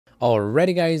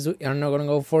Alrighty guys, we are now gonna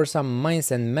go for some mines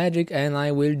and magic, and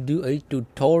I will do a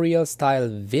tutorial style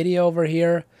video over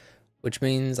here, which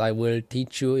means I will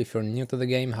teach you, if you're new to the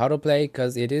game, how to play,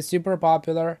 because it is super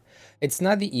popular. It's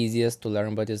not the easiest to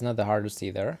learn, but it's not the hardest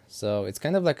either. So it's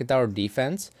kind of like a tower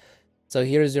defense. So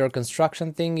here's your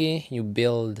construction thingy. You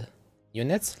build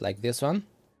units like this one.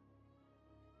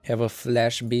 You have a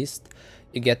flash beast.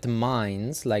 You get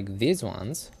mines like these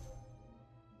ones.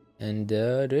 And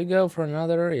do we go for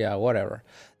another? Yeah, whatever.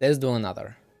 Let's do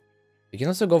another. You can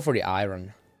also go for the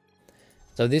iron.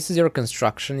 So this is your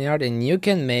construction yard, and you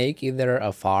can make either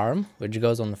a farm, which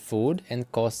goes on food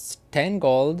and costs 10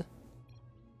 gold.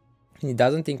 It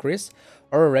doesn't increase,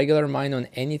 or a regular mine on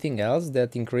anything else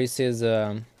that increases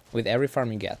with every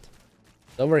farm you get.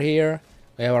 So over here,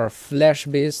 we have our flesh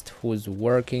beast, who's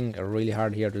working really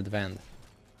hard here to defend.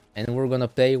 And we're gonna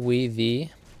play with the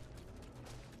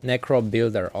Necro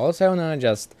builder. Also, I wanna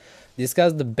just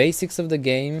discuss the basics of the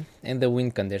game and the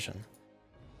win condition.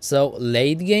 So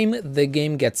late game, the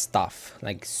game gets tough,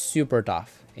 like super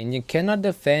tough, and you cannot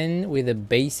defend with the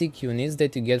basic units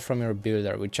that you get from your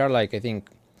builder, which are like, I think,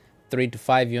 3 to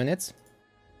 5 units.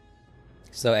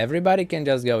 So everybody can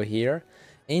just go here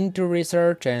into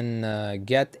research and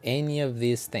get any of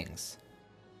these things.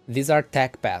 These are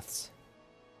tech paths.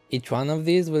 Each one of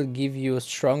these will give you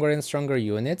stronger and stronger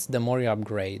units the more you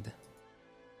upgrade.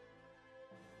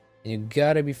 You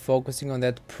gotta be focusing on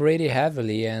that pretty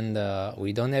heavily, and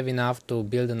we don't have enough to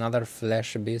build another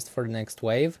flesh beast for the next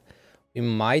wave. We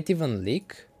might even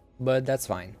leak, but that's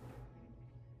fine,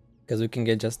 because we can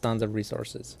get just tons of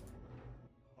resources.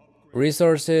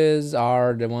 Resources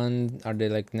are the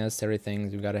like necessary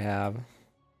things you gotta have.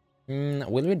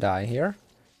 Will we die here?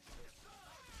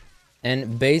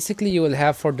 And basically you will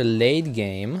have, for the late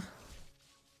game,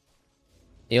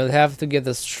 you'll have to get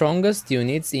the strongest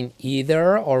units in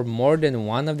either or more than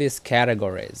one of these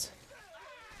categories.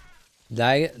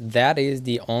 That is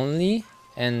the only,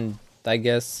 and I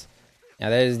guess, yeah,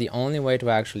 that is the only way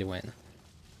to actually win.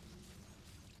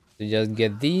 To just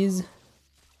get these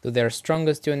to their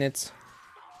strongest units.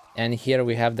 And here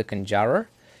we have the Conjurer.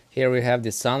 Here we have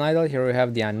the Sun Idol, here we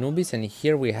have the Anubis, and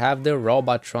here we have the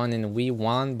Robotron, and we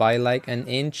won by like an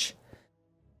inch.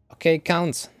 Okay,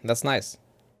 counts. That's nice.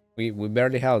 We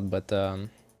barely held, but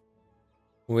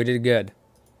we did good.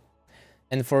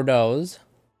 And for those,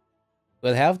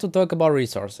 we'll have to talk about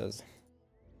resources.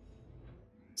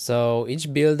 So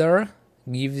each builder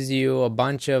gives you a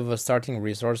bunch of starting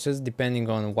resources depending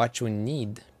on what you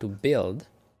need to build.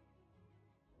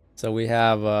 So we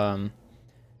have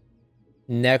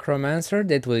Necromancer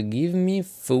that will give me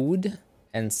food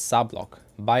and subblock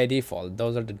by default.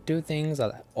 Those are the two things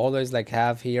I always like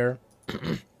have here.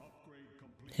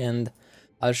 And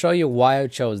I'll show you why I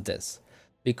chose this.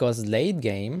 Because late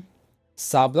game,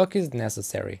 subblock is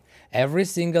necessary. Every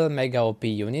single mega OP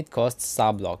unit costs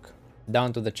subblock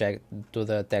down to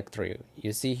the tech tree.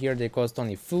 You see here they cost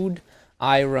only food,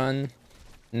 iron,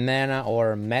 mana,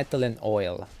 or metal and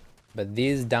oil. But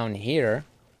these down here,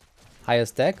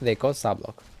 highest tech, they cost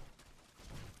subblock.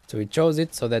 So we chose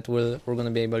it so that we're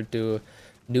gonna be able to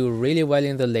do really well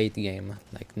in the late game,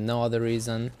 like no other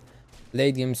reason.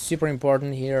 Late game is super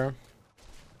important here.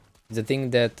 It's the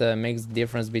thing that makes the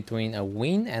difference between a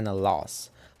win and a loss.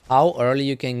 How early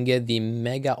you can get the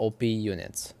mega OP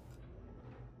units.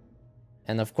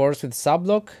 And of course with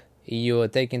subblock, you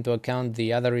take into account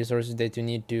the other resources that you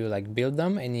need to like build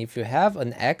them, and if you have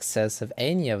an excess of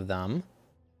any of them,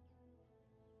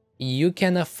 you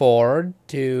can afford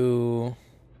to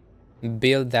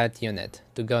build that unit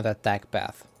to go that tech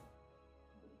path.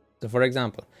 So for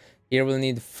example, here we'll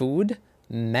need food,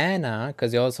 mana,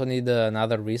 because you also need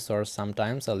another resource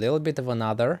sometimes, a little bit of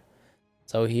another.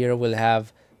 So here we'll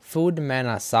have food,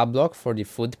 mana, subblock for the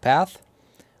food path.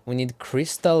 We need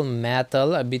crystal,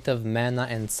 metal, a bit of mana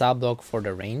and subblock for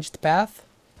the ranged path.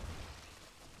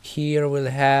 Here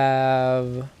we'll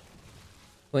have...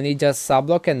 we need just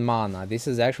subblock and mana. This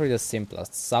is actually the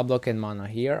simplest. Subblock and mana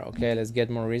here. Okay, let's get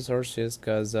more resources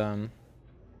because we're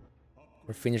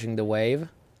finishing the wave.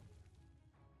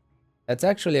 That's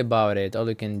actually about it. All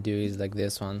we can do is like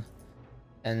this one.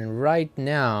 And right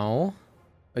now,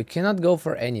 we cannot go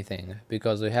for anything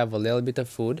because we have a little bit of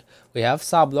food. We have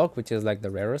subblock, which is like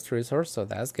the rarest resource, so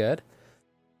that's good.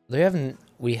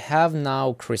 We have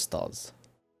now crystals.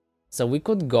 So we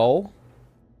could go.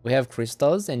 We have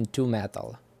crystals and 2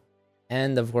 metal.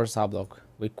 And of course subblock.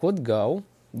 We could go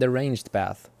the ranged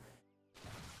path.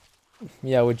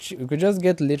 Yeah, which we could just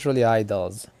get literally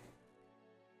idols.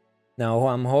 Now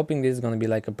I'm hoping this is gonna be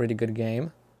like a pretty good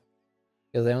game,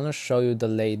 because I want to show you the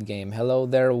late game. Hello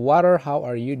there, Water, how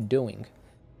are you doing?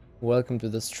 Welcome to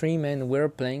the stream, and we're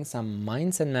playing some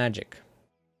Mines and Magic.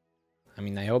 I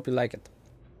mean, I hope you like it.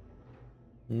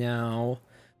 Now,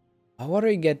 what do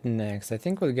we get next? I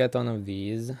think we'll get one of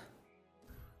these.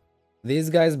 These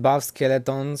guys buff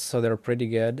skeletons, so they're pretty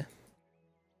good.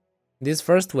 These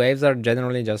first waves are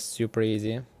generally just super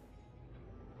easy. You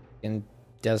can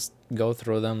just go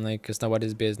through them like it's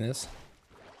nobody's business.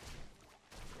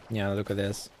 Yeah, look at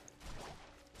this.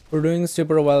 We're doing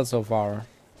super well so far.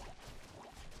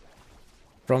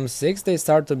 From 6 they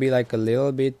start to be like a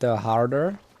little bit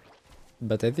harder,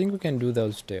 but I think we can do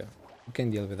those too. We can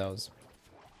deal with those.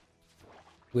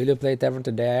 Will you play Tavern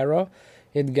today, Arrow?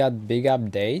 It got big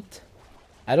update?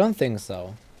 I don't think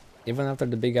so. Even after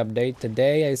the big update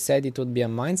today, I said it would be a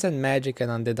Mines and Magic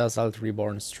and Undead Assault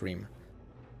Reborn stream.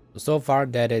 So far,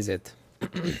 that is it.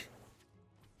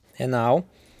 And now,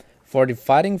 for the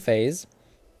fighting phase,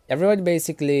 everybody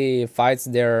basically fights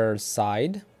their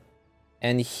side.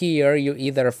 And here, you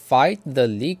either fight the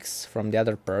leaks from the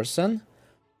other person,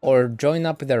 or join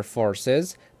up with their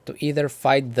forces to either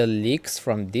fight the leaks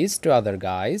from these two other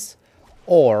guys,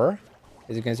 or,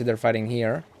 as you can see they're fighting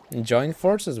here, join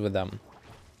forces with them.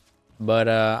 But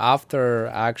after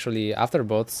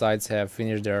both sides have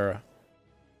finished their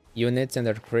units and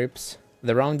their crypts,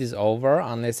 the round is over,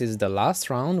 unless it's the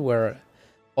last round where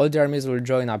all the armies will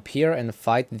join up here and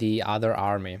fight the other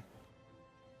army.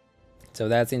 So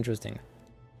that's interesting.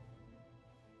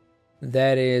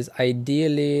 That is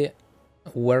ideally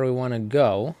where we want to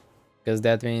go, because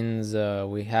that means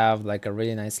we have like a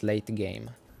really nice late game.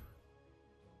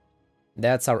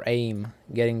 That's our aim,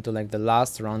 getting to like the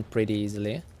last round pretty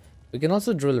easily. We can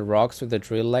also drill rocks with the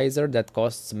drill laser. That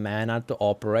costs mana to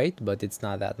operate, but it's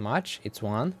not that much. It's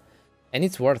 1. And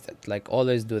it's worth it. Like,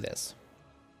 always do this.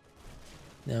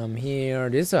 Now I'm here.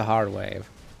 This is a hard wave.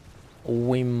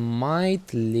 We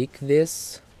might leak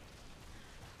this.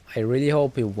 I really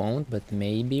hope we won't, but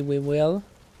maybe we will.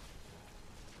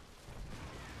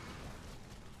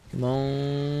 Come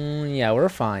on. Yeah, we're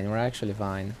fine. We're actually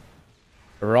fine.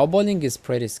 Roboling is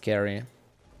pretty scary.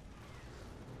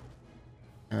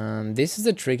 This is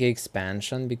a tricky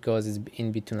expansion because it's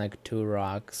in between like 2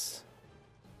 rocks.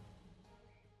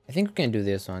 I think we can do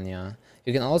this one, yeah.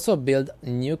 You can also build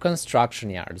new construction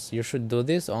yards. You should do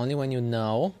this only when you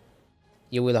know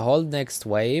you will hold next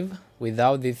wave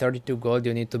without the 32 gold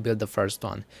you need to build the first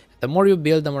one. The more you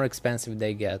build, the more expensive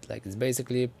they get. Like, it's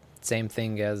basically same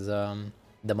thing as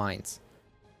the mines.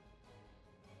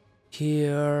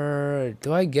 Here,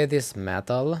 do I get this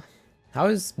metal? How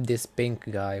is this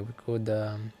pink guy? We could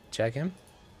check him.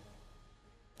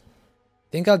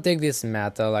 I think I'll take this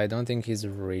metal. I don't think he's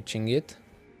reaching it.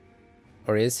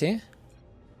 Or is he?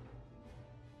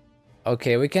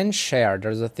 Okay, we can share.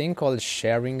 There's a thing called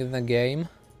sharing in the game.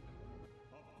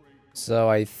 So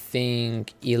I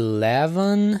think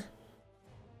 11,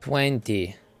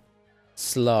 20.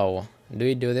 Slow. Do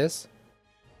we do this?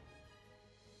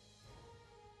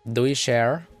 Do we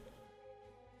share?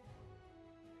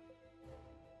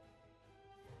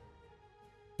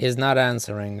 He's not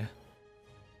answering.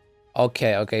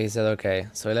 Okay, he said okay.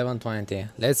 So 11:20.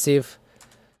 Let's see if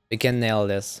we can nail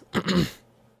this.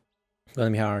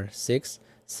 Gonna be hard. 6,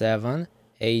 7,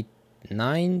 8,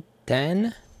 9,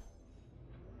 10.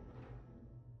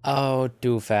 Oh,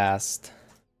 too fast.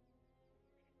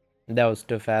 That was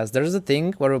too fast. There's a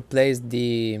thing where we place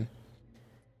the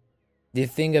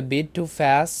thing a bit too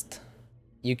fast.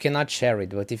 You cannot share it,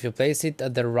 but if you place it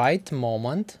at the right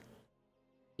moment,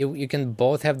 you can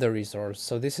both have the resource.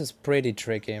 So this is pretty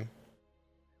tricky.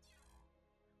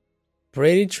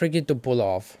 Pretty tricky to pull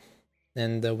off.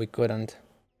 And we couldn't.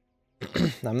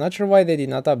 I'm not sure why they did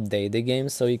not update the game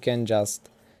so you can just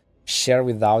share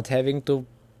without having to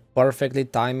perfectly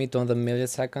time it on the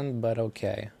millisecond, but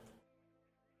okay.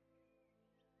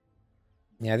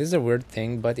 Yeah, this is a weird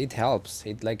thing, but it helps.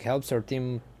 It like helps your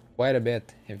team quite a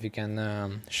bit if you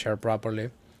can share properly.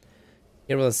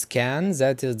 Here we'll scan.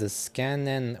 That is the scan,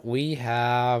 and we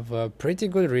have pretty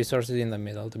good resources in the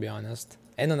middle, to be honest.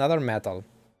 And another metal.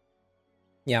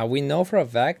 Yeah, we know for a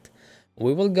fact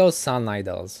we will go sun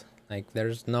idols. Like,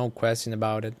 there's no question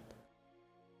about it.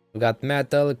 We got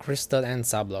metal, crystal, and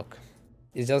subblock.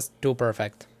 It's just too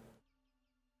perfect.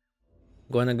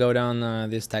 Gonna go down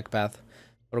this tech path.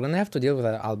 We're gonna have to deal with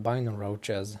albino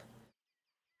roaches.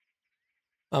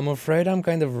 I'm afraid I'm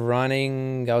kind of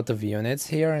running out of units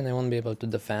here and I won't be able to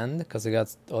defend because I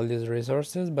got all these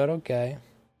resources, but okay.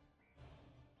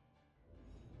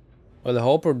 Well, I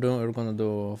hope we're gonna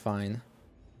do fine.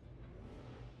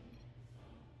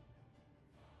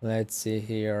 Let's see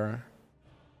here.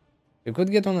 You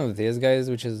could get one of these guys,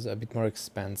 which is a bit more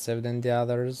expensive than the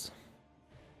others.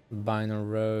 Bino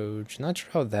Roach. Not sure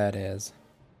how that is.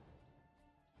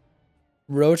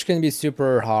 Roach can be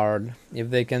super hard if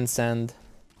they can send.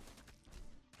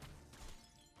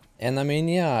 And I mean,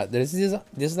 yeah, this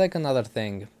is like another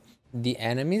thing. The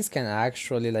enemies can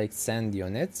actually like send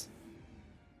units,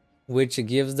 which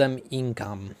gives them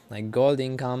income, like gold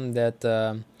income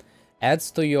that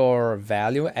adds to your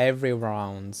value every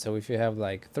round. So if you have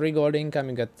like 3 gold income,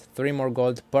 you get 3 more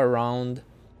gold per round,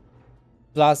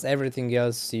 plus everything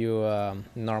else you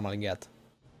normally get.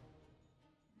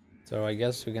 So I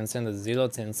guess we can send the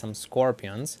zealots and some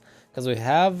scorpions, because we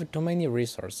have too many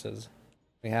resources.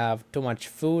 We have too much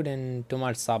food and too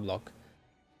much subblock.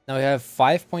 Now we have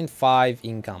 5.5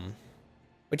 income,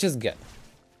 which is good.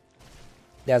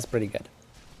 That's pretty good.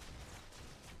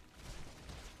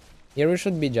 Here we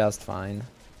should be just fine.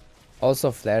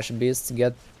 Also, flesh beasts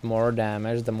get more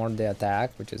damage the more they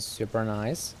attack, which is super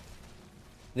nice.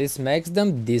 This makes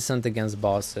them decent against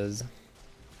bosses,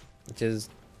 which is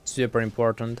super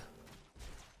important.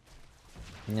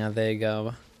 Yeah, there you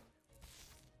go.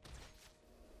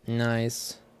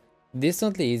 Nice.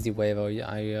 Decently easy wave,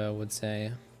 I would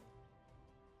say.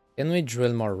 Can we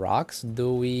drill more rocks?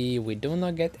 Do we? We do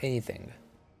not get anything.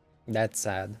 That's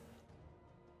sad.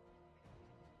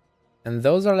 And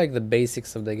those are like the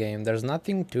basics of the game. There's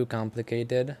nothing too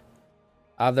complicated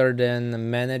other than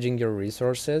managing your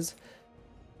resources.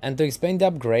 And to explain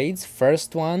the upgrades,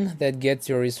 first one that gets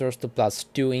your resource to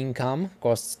 +2 income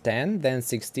costs 10, then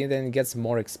 16, then it gets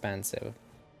more expensive.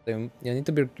 So you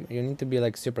need to be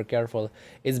like super careful.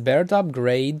 It's better to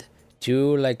upgrade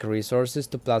 2 like resources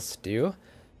to +2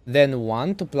 than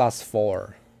 1 to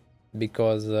 +4,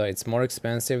 because it's more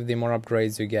expensive the more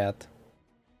upgrades you get.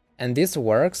 And this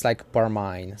works like per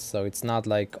mine, so it's not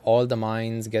like all the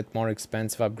mines get more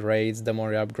expensive upgrades the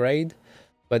more you upgrade,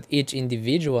 but each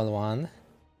individual one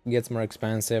gets more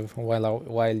expensive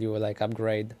while you like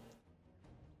upgrade.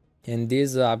 And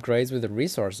these upgrades with the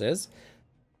resources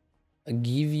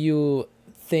give you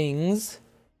things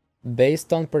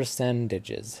based on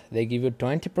percentages. They give you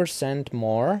 20%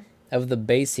 more of the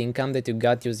base income that you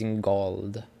got using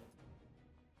gold.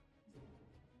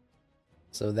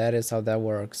 So that is how that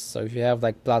works. So if you have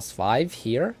like +5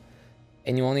 here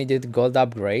and you only did gold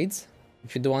upgrades,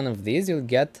 if you do one of these, you'll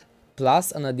get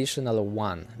plus an additional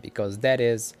 1, because that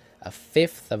is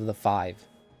 1/5 of the 5.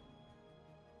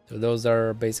 So those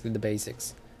are basically the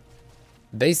basics.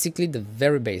 Basically the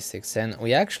very basics. And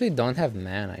we actually don't have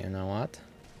mana, you know what?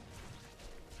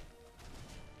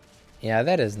 Yeah,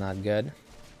 that is not good.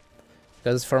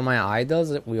 Because for my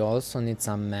idols, we also need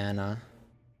some mana.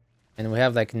 And we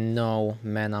have like no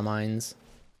mana mines.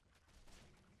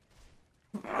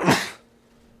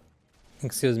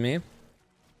 Excuse me.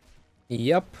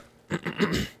 Yup.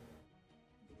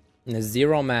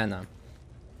 0 mana.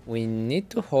 We need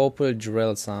to hope we'll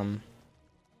drill some.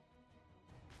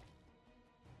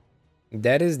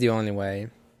 That is the only way.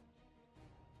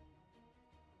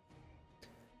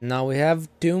 Now we have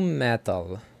 2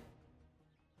 metal.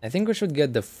 I think we should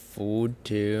get the food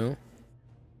too.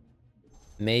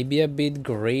 Maybe a bit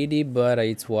greedy, but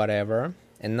it's whatever.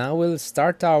 And now we'll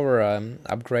start our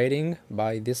upgrading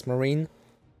by this marine.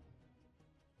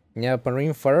 Yeah,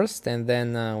 marine first, and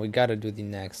then we gotta do the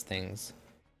next things.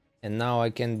 And now I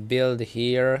can build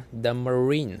here the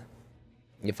marine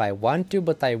if I want to,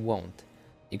 but I won't,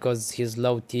 because he's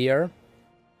low tier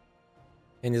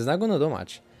and he's not gonna do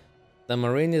much. The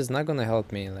marine is not gonna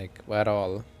help me like at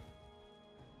all,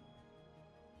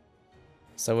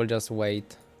 so we'll just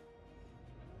wait.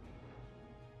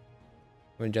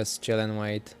 We'll just chill and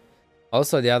wait.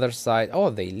 Also the other side, oh,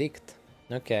 they leaked.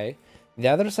 Okay, the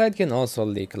other side can also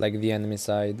leak, like the enemy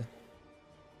side,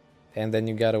 and then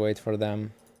you gotta wait for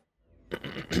them.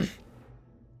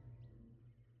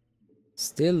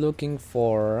 Still looking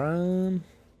for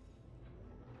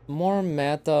more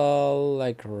metal,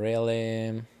 like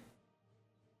really.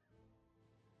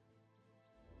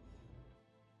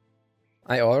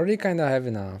 I already kinda have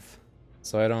enough,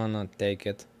 so I don't wanna take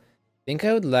it. I think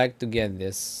I would like to get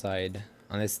this side,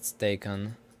 unless it's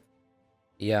taken.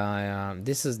 Yeah,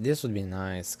 this would be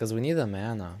nice, because we need a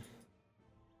mana.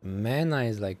 Mana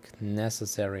is like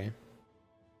necessary.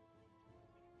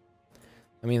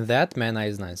 I mean, that mana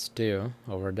is nice too,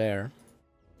 over there.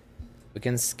 We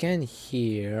can scan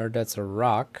here, that's a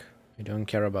rock. We don't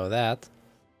care about that.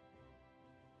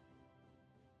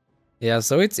 Yeah,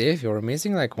 so it's if you're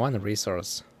missing like 1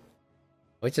 resource,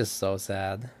 which is so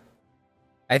sad.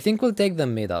 I think we'll take the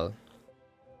middle.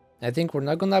 I think we're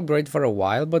not gonna upgrade for a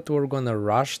while, but we're gonna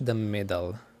rush the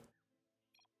middle.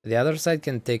 The other side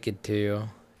can take it too,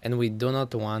 and we do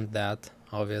not want that,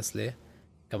 obviously.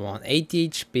 Come on, 80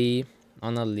 HP.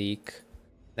 on a leak.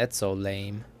 That's so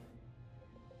lame.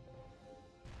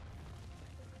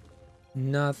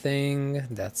 Nothing.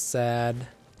 That's sad.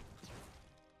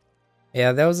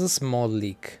 Yeah, that was a small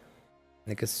leak.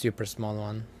 Like a super small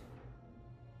one.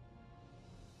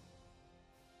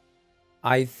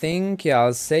 I think, yeah,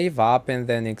 I'll save up and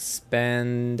then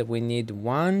expand. We need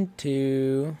 1,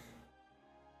 2,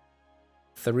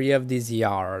 3 of these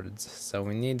yards. So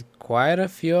we need quite a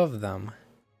few of them.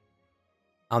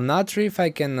 I'm not sure if I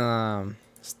can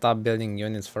stop building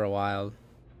units for a while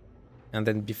and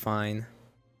then be fine.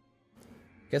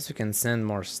 Guess we can send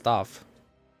more stuff.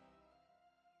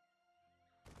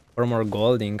 For more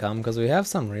gold income, because we have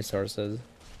some resources.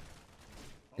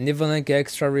 And even like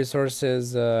extra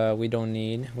resources we don't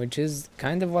need, which is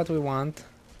kind of what we want.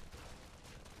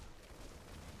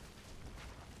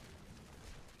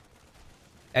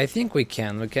 I think we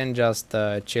can just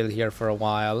chill here for a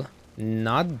while,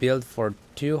 not build for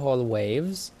 2 whole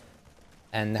waves,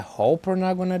 and hope we're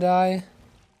not gonna die.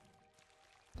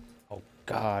 Oh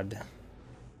god.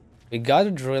 We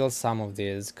gotta drill some of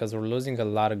these, because we're losing a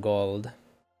lot of gold.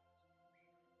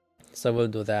 So we'll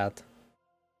do that.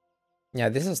 Yeah,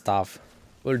 this is tough.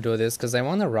 We'll do this because I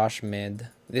want to rush mid.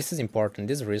 This is important.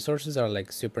 These resources are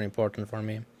like super important for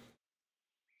me.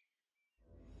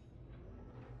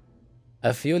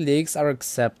 A few leaks are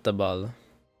acceptable,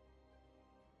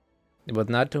 but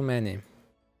not too many.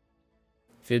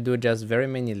 If you do just very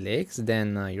many leaks,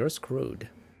 then you're screwed.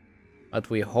 But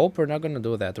we hope we're not going to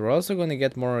do that. We're also going to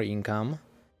get more income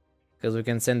because we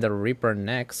can send the Reaper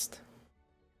next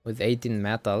with 18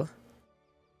 metal.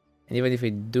 And even if we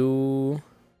do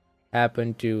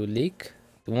happen to leak,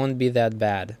 it won't be that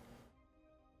bad.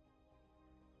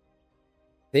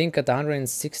 I think at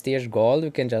 160-ish gold,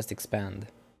 we can just expand.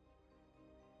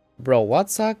 Bro,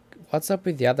 what's up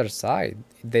with the other side?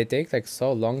 They take like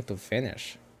so long to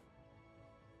finish.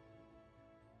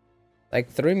 Like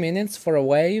 3 minutes for a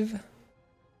wave?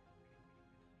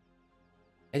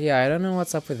 Yeah, I don't know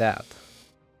what's up with that.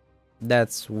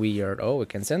 That's weird. Oh, we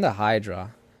can send a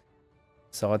Hydra.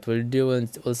 So what we'll do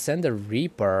is we'll send a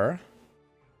Reaper.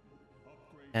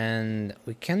 And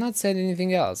we cannot send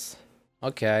anything else.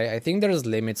 Okay, I think there's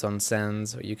limits on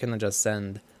sends. You cannot just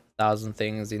send 1,000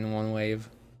 things in one wave.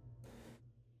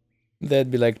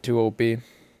 That'd be like too OP.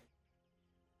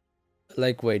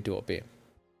 Like way too OP.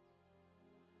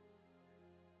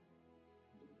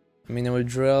 I mean, I will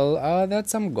drill. Oh,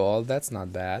 that's some gold. That's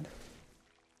not bad.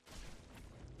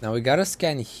 Now we gotta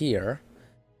scan here.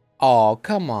 Oh,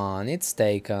 come on. It's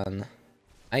taken.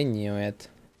 I knew it.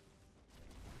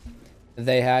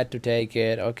 They had to take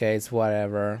it. Okay, it's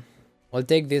whatever. We'll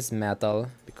take this metal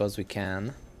because we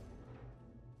can.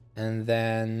 And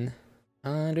then...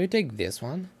 do we take this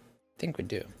one? I think we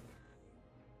do.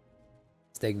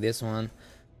 Let's take this one.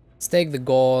 Let's take the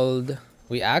gold.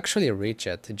 We actually reach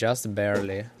it, just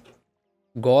barely.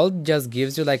 Gold just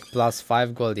gives you like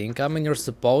 +5 gold income and you're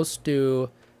supposed to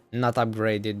not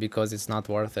upgrade it because it's not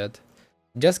worth it.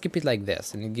 Just keep it like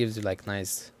this and it gives you like a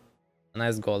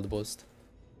nice gold boost.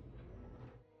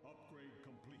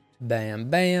 Bam,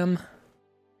 bam.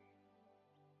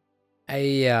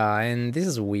 Yeah, and this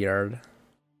is weird.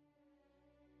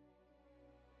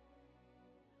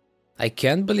 I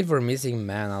can't believe we're missing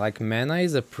mana. Like, mana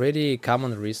is a pretty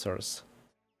common resource.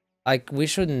 Like, we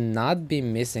should not be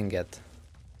missing it.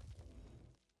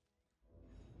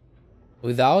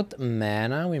 Without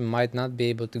mana, we might not be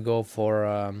able to go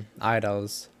for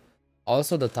idols.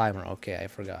 Also the timer. Okay, I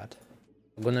forgot.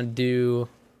 I'm gonna do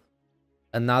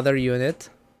another unit.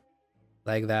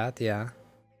 Like that, yeah.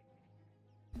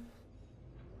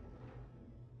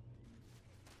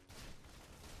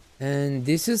 And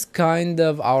this is kind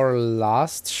of our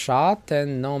last shot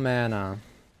and no mana.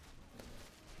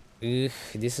 Ugh,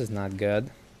 this is not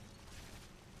good.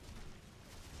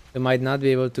 We might not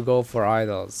be able to go for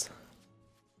idols.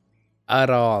 At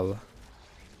all.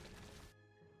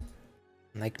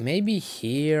 Like maybe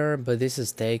here, but this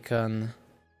is taken.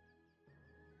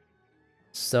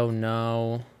 So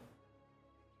no.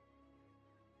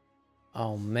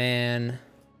 Oh man.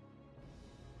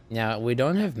 Yeah, we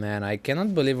don't have mana. I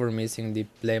cannot believe we're missing the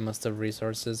playmust of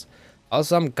resources.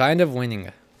 Also, I'm kind of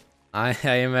winning. I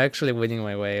am actually winning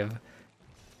my wave.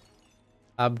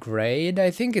 Upgrade? I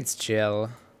think it's chill.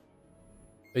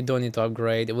 We don't need to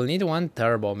upgrade. We'll need 1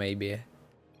 turbo maybe.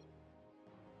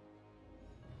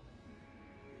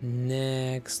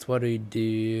 Next, what do we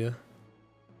do?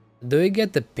 Do we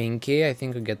get the pinky? I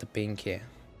think we get the pinky.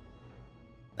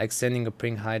 Like sending a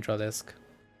pink Hydralisk.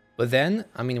 But then,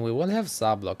 I mean, we will have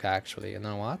subblock actually, you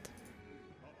know what?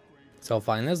 So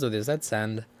fine, let's do this, let's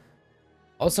send.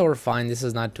 Also we're fine, this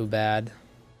is not too bad.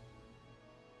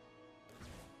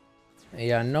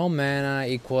 Yeah, no mana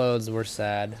equals we're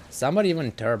sad. Somebody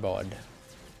even turboed.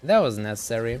 That was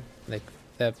necessary. Like,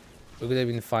 that we could have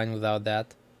been fine without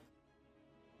that.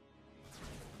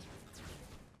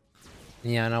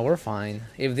 Yeah, no, we're fine.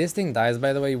 If this thing dies,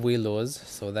 by the way, we lose.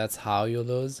 So that's how you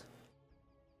lose.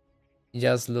 You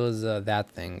just lose that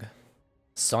thing.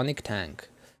 Sonic Tank.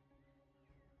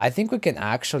 I think we can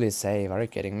actually save. Are you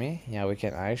kidding me? Yeah, we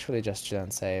can actually just chill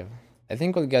and save. I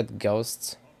think we'll get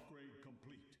ghosts.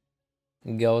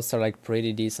 Ghosts are like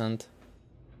pretty decent.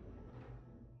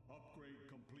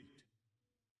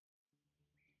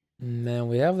 Man,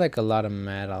 we have like a lot of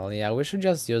metal. Yeah, we should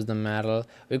just use the metal.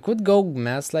 We could go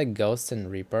mass like ghosts and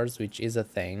reapers, which is a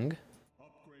thing.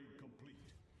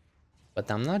 But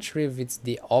I'm not sure if it's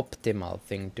the optimal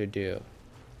thing to do.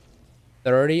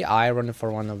 30 iron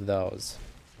for one of those.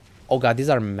 Oh god, these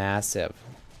are massive.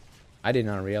 I did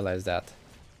not realize that.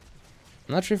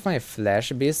 I'm not sure if my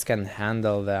flash beast can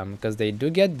handle them, because they do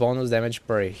get bonus damage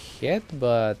per hit,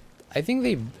 but I think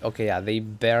they... Okay, yeah, they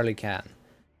barely can.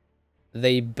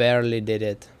 They barely did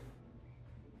it.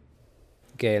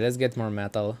 Okay, let's get more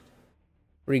metal.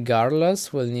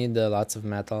 Regardless, we'll need lots of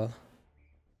metal.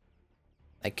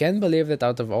 I can't believe that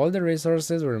out of all the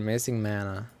resources, we're missing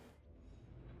mana.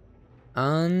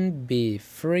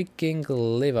 Freaking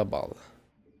livable.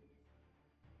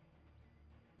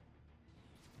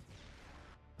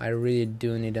 I really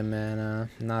do need a mana.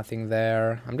 Nothing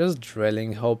there. I'm just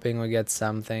drilling, hoping we get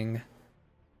something.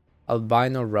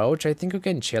 Albino Roach. I think we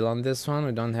can chill on this one.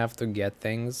 We don't have to get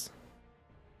things.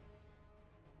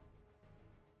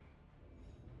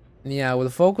 Yeah, we'll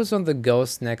focus on the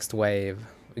ghost next wave.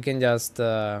 We can just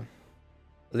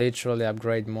literally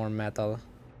upgrade more metal.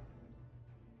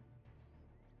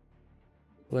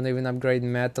 We'll even upgrade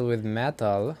metal with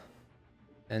metal.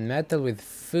 And metal with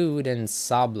food and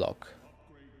subblock.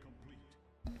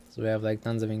 So we have like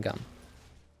tons of income.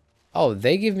 Oh,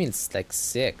 they give me like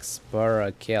 6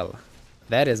 per kill.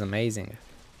 That is amazing.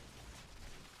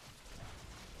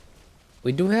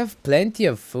 We do have plenty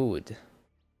of food.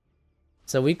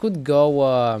 So we could go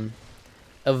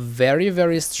a very,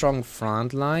 very strong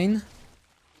front line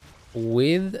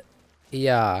with,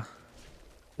 yeah,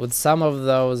 with some of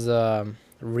those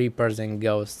Reapers and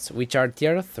Ghosts, which are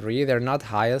tier 3. They're not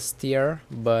highest tier,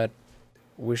 but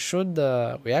we should,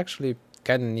 we actually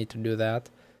kind of need to do that.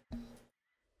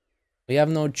 We have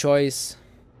no choice.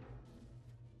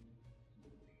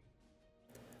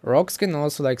 Rocks can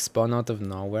also like spawn out of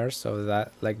nowhere, so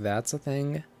that, like, that's a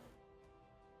thing.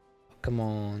 Come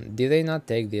on, did they not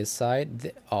take this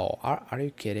side? Oh, are you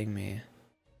kidding me?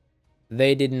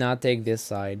 They did not take this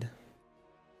side.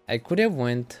 I could have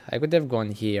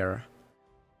gone here,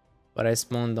 but I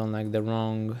spawned on like the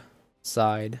wrong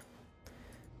side.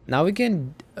 Now we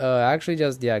can actually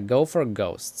just, yeah, go for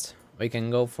ghosts. We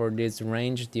can go for these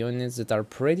ranged units that are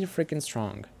pretty freaking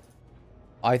strong.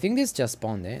 I think this just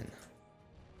spawned in.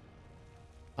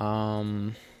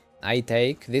 I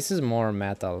take, this is more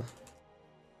metal.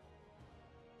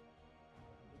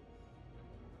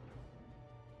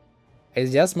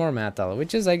 It's just more metal,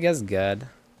 which is, I guess, good.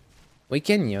 We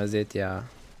can use it, yeah.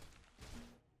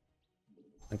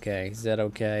 Okay, is that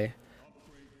okay?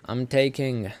 I'm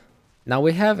taking... Now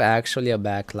we have actually a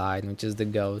backline, which is the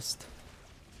ghost.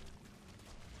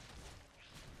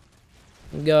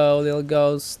 Go, little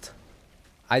ghost.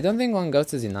 I don't think one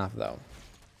ghost is enough, though.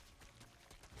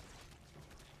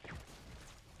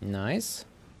 Nice.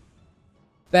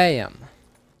 Bam.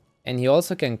 And he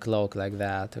also can cloak like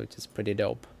that, which is pretty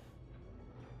dope.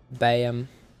 Bam.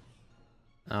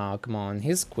 Oh, come on,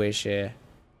 he's squishy.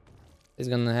 He's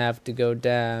gonna have to go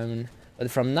down. But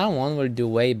from now on, we'll do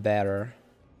way better.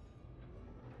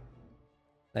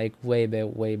 Like, way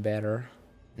better.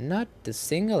 Not a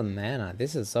single mana.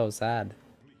 This is so sad.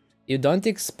 You don't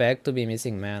expect to be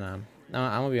missing mana. No,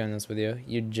 I'm gonna be honest with you.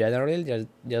 You generally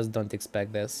just don't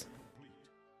expect this.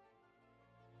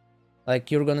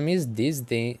 Like, you're gonna miss these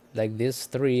 3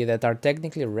 that are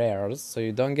technically rares, so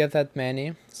you don't get that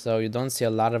many, so you don't see a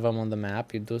lot of them on the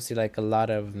map. You do see like a lot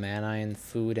of mana and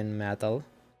food and metal,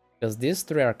 because these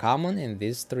 3 are common and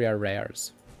these 3 are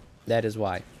rares. That is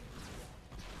why.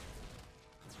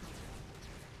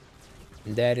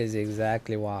 That is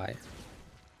exactly why.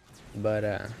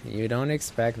 But you don't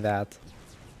expect that.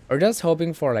 We're just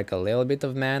hoping for like a little bit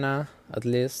of mana, at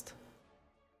least.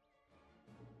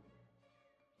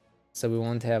 So we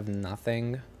won't have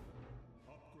nothing.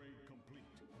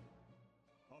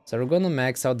 So we're gonna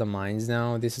max out the mines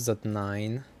now. This is at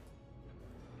 9.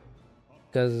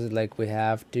 Because like we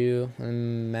have to.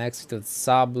 Max it with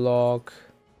subblock.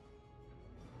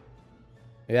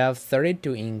 We have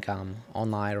 32 income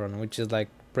on iron, which is like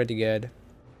pretty good.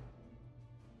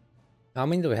 How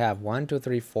many do we have? 1, 2,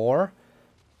 3, 4.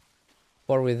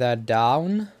 4 with that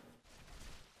down.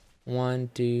 1,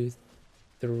 2,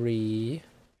 3.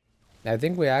 I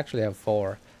think we actually have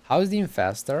 4. How is the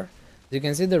infestor? You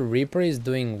can see the Reaper is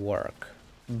doing work.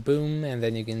 Boom, and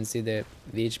then you can see the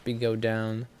HP go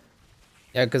down.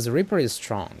 Yeah, because Reaper is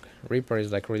strong. Reaper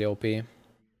is like really OP.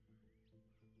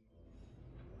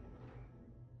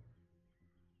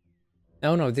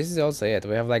 Oh no, this is also it.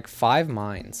 We have like 5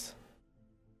 mines.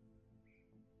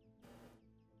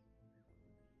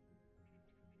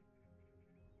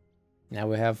 Now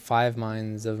we have 5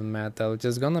 mines of metal, which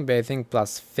is gonna be, I think,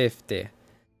 plus 50.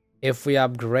 If we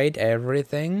upgrade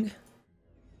everything,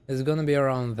 it's gonna be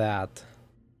around that.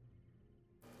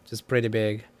 Which is pretty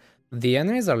big. The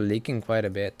enemies are leaking quite a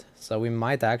bit, so we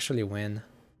might actually win.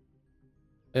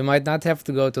 We might not have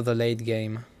to go to the late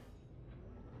game.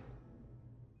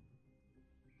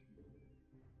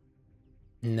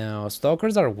 No,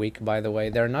 Stalkers are weak, by the way.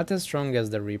 They're not as strong as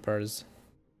the Reapers.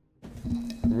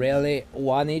 Really?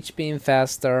 1 HP and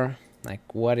faster?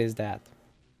 Like, what is that?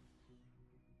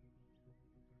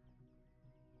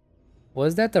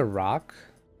 Was that a rock?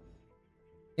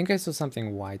 I think I saw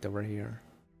something white over here.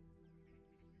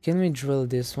 Can we drill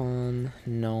this one?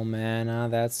 No mana,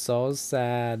 that's so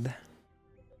sad.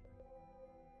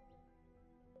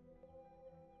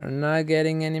 We're not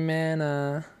getting any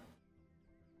mana.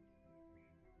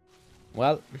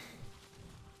 Well,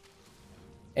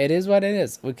 it is what it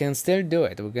is. We can still do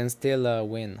it. We can still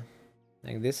win.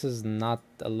 Like, this is not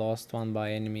a lost one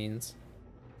by any means.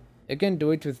 You can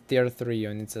do it with tier 3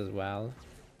 units as well.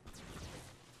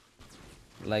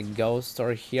 Like Ghost,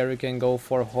 or here you can go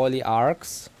for Holy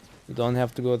Arcs. You don't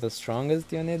have to go the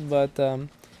strongest unit, but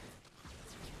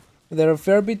they're a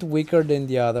fair bit weaker than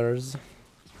the others.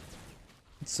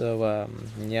 So,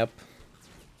 yep.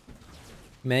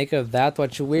 Make of that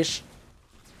what you wish.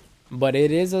 But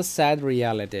it is a sad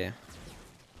reality.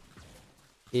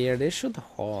 Here, they should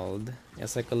hold.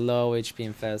 It's like a low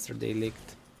HP infestor they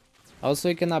leaked. Also,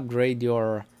 you can upgrade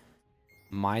your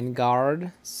Mind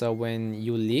Guard. So when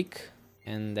you leak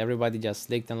and everybody just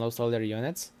leaked and lost all their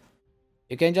units,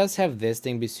 you can just have this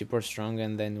thing be super strong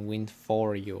and then win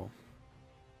for you.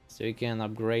 So you can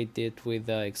upgrade it with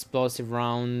explosive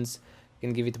rounds. You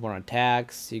can give it more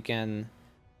attacks. You can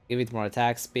give it more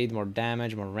attack speed, more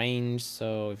damage, more range.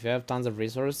 So if you have tons of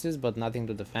resources but nothing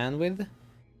to defend with, you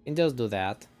can just do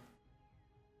that.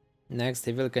 Next,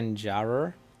 Evil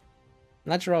Conjurer.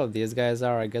 Not sure how these guys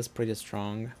are, I guess pretty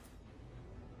strong.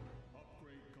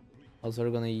 Also,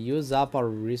 we're gonna use up our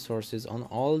resources on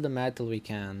all the metal we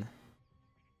can.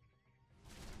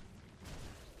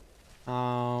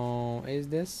 How is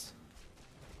this?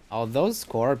 Oh, those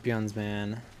scorpions,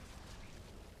 man.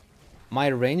 My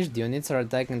ranged units are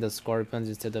attacking the scorpions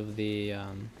instead of the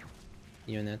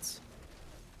units.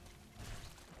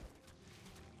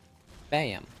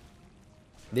 Bam.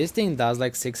 This thing does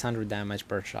like 600 damage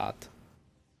per shot.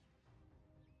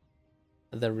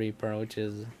 The Reaper, which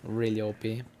is really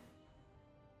OP.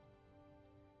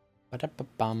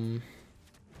 Ba-da-ba-bum.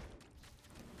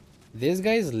 This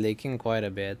guy is leaking quite a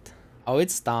bit. Oh,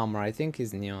 it's Tamer. I think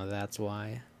he's new, that's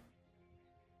why.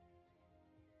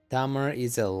 Tamer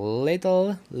is a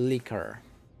little leaker.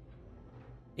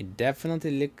 It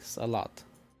definitely leaks a lot.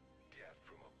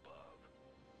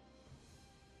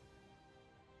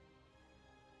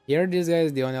 Here, this guy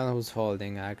is the only one who's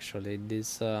holding, actually.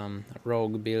 This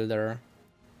rogue builder.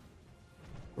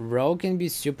 Rogue can be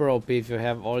super OP if you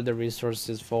have all the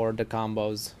resources for the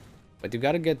combos. But you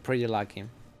gotta get pretty lucky.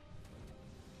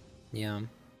 Yeah.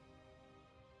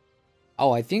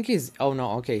 Oh, I think he's... Oh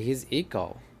no, okay, he's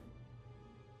eco.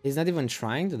 He's not even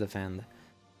trying to defend.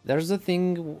 There's a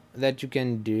thing that you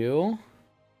can do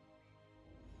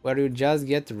where you just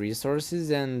get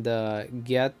resources and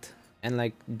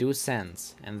like do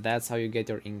sense, and that's how you get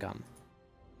your income.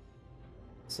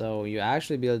 So you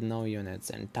actually build no units,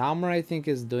 and Tamer I think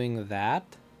is doing that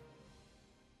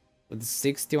with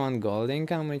 61 gold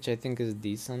income, which I think is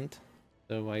decent.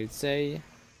 So I'd say,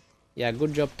 yeah,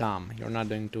 good job Tom, you're not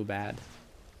doing too bad.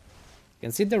 You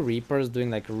can see the Reapers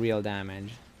doing like real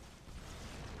damage.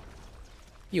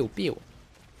 Pew pew.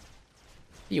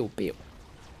 Pew pew.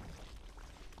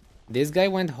 This guy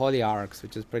went Holy Arcs,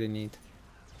 which is pretty neat.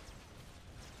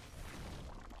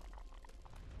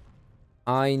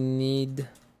 I need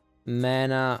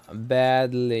mana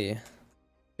badly.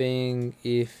 Ping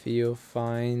if you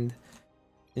find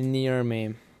near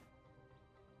me.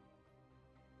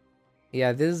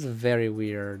 Yeah, this is very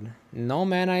weird. No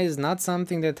mana is not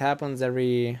something that happens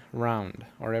every round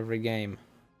or every game.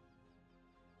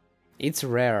 It's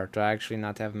rare to actually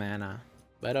not have mana.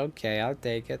 But okay, I'll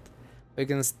take it. We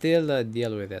can still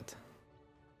deal with it.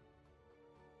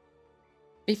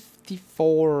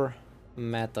 54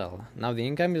 metal. Now the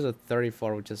income is at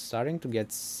 34, which is starting to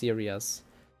get serious.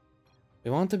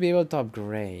 We want to be able to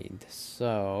upgrade,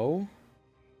 so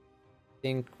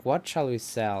think, what shall we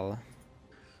sell?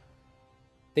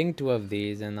 Think 2 of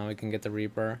these and now we can get the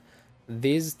Reaper.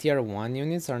 These tier 1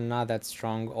 units are not that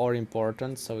strong or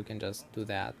important, so we can just do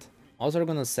that. Also, we're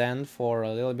gonna send for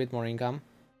a little bit more income.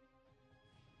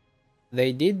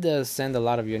 They did send a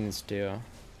lot of units too,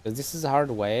 because this is a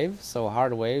hard wave, so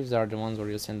hard waves are the ones where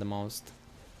you send the most.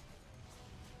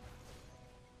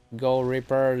 Go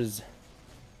Reapers!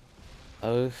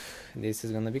 Oh, this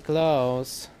is gonna be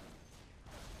close.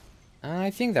 I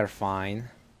think they're fine.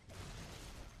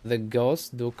 The ghosts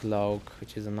do cloak,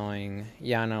 which is annoying.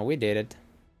 Yeah, no, we did it.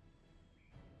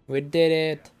 We did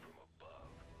it!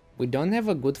 We don't have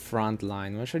a good front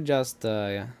line. We should just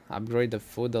upgrade the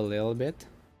food a little bit.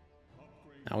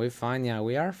 Are we fine? Yeah,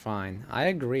 we are fine. I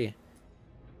agree.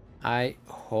 I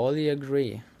wholly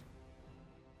agree.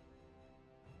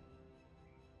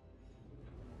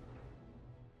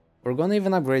 We're gonna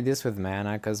even upgrade this with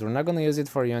mana, because we're not gonna use it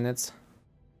for units.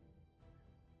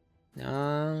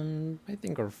 I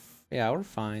think we're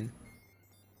fine.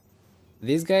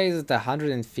 This guy is at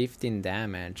 115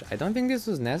 damage. I don't think this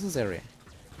was necessary.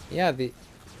 Yeah,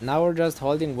 now we're just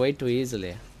holding way too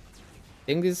easily. I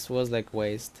think this was like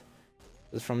waste.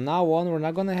 Because from now on, we're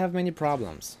not gonna have many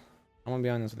problems. I'm gonna be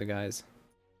honest with you guys.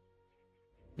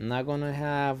 Not gonna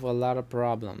have a lot of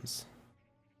problems.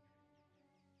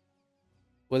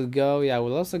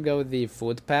 We'll also go the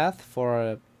food path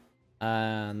for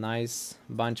a nice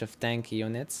bunch of tanky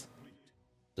units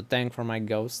to tank for my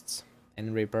ghosts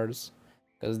and reapers,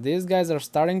 because these guys are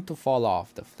starting to fall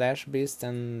off. The flash beast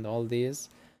and all these,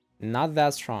 not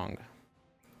that strong,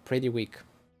 pretty weak.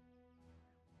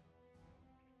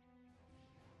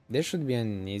 This should be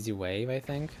an easy wave, I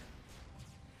think.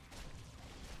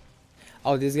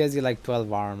 Oh, these guys get like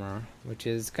 12 armor, which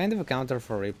is kind of a counter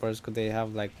for reapers, because they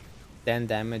have like 10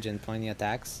 damage and 20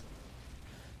 attacks.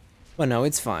 But no,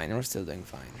 it's fine. We're still doing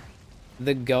fine.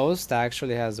 The ghost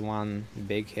actually has one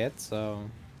big hit, so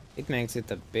it makes it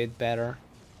a bit better.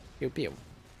 Pew pew.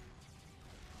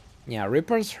 Yeah,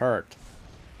 Reapers hurt.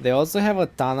 They also have a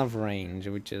ton of range,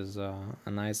 which is a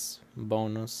nice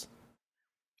bonus.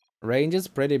 Range is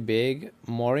pretty big,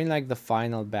 more in like the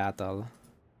final battle.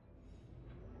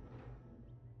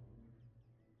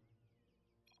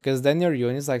 Because then your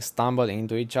units like stumble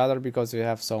into each other because you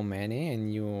have so many,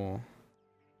 and you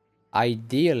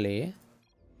ideally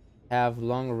have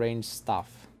long range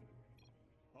stuff.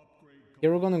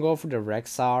 Here we're gonna go for the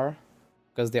Rexar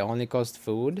because they only cost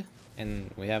food and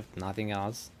we have nothing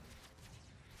else.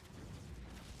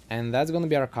 And that's gonna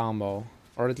be our combo,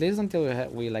 or at least until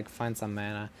we like find some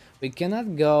mana. We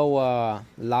cannot go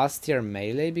last tier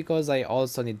melee because I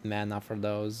also need mana for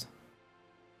those.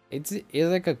 It's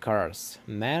like a curse.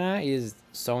 Mana is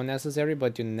so necessary,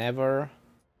 but you never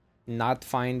not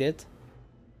find it,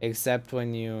 except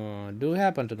when you do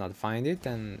happen to not find it,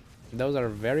 and those are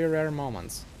very rare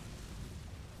moments.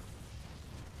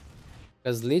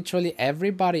 Because literally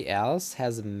everybody else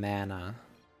has mana.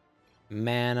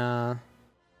 Mana,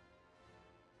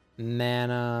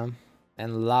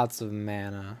 and lots of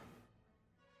mana.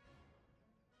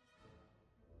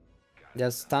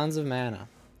 There's tons of mana.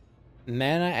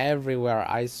 Mana everywhere,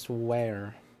 I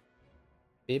swear.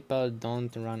 People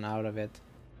don't run out of it.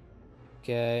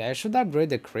 Okay, I should upgrade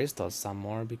the crystals some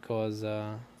more because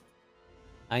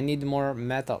I need more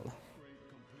metal.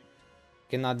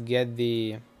 Cannot get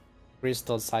the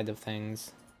crystal side of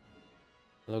things.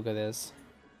 Look at this.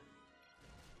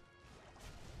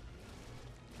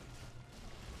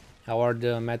 How are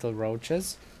the metal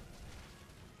roaches?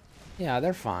 Yeah,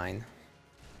 they're fine.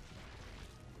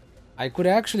 I could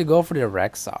actually go for the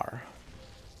Rexar.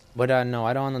 But no,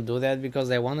 I don't want to do that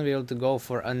because I want to be able to go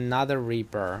for another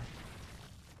Reaper.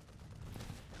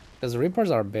 Because Reapers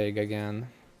are big again.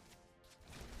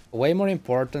 Way more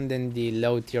important than the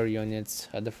low tier units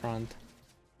at the front.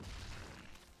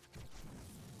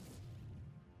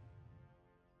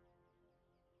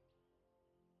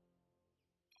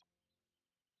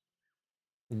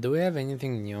 Do we have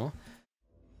anything new?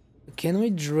 Can we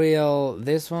drill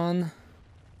this one?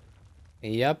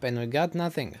 Yep, and we got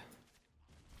nothing.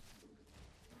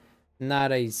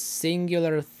 Not a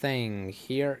singular thing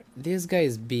here. This guy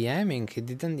is BMing. He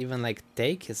didn't even like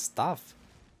take his stuff.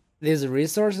 These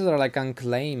resources are like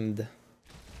unclaimed.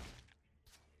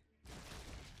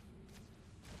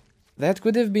 That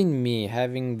could have been me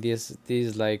having these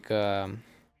like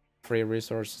free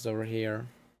resources over here.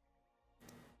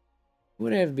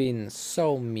 Would have been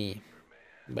so me.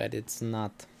 but it's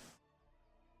not.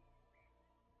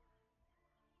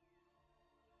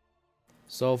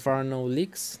 So far no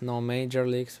leaks, no major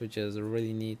leaks, which is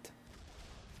really neat.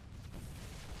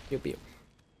 Pew pew.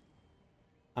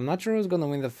 I'm not sure who's gonna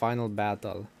win the final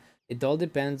battle. It all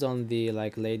depends on the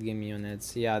like late game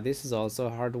units. Yeah, this is also a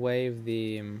hard wave,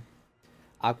 the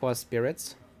Aqua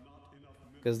Spirits,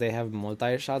 because they have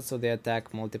multi-shots, so they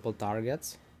attack multiple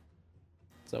targets.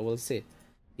 So we'll see.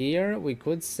 Here we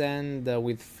could send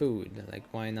with food, like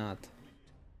why not?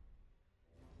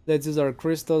 Let's use our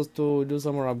crystals to do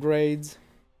some more upgrades.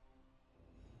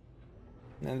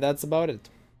 And that's about it.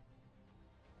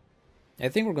 I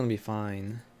think we're gonna be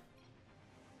fine.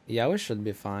 Yeah, we should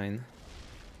be fine.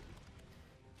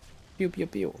 Pew pew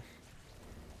pew.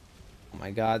 Oh my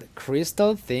god.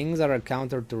 Crystal things are a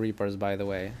counter to Reapers, by the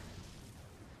way.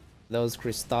 Those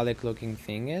crystallic looking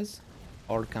thingies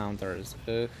or counters.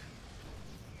 Ugh.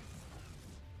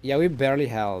 Yeah, we barely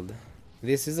held.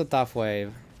 This is a tough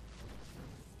wave.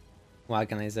 What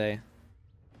can I say?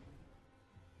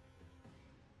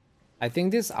 I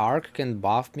think this arc can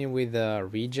buff me with a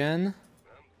regen.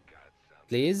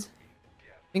 Please?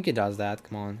 I think it does that.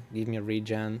 Come on, give me a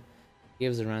regen.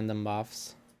 Gives random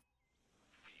buffs.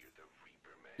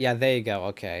 Yeah, there you go.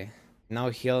 Okay. Now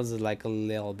heals like a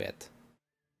little bit.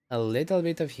 A little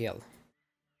bit of heal.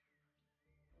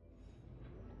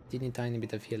 Teeny tiny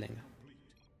bit of healing.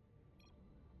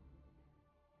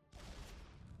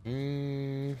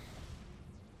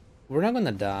 We're not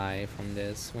gonna die from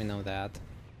this, we know that.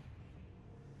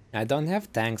 I don't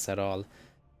have tanks at all.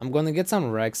 I'm gonna get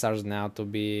some Rexars now to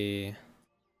be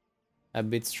a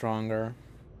bit stronger.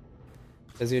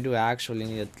 Because you do actually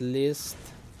need at least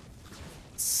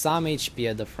some HP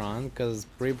at the front, because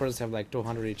Reapers have like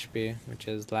 200 HP, which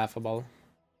is laughable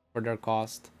for their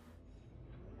cost.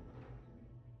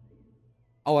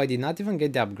 Oh, I did not even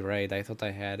get the upgrade, I thought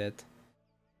I had it.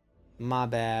 My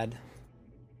bad.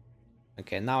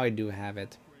 Okay, now I do have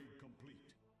it.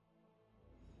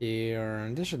 Here,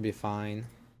 this should be fine.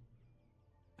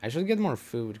 I should get more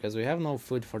food, because we have no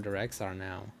food for the Rexar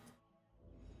now.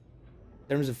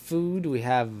 In terms of food, we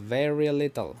have very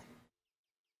little.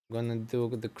 I'm gonna do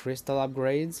the crystal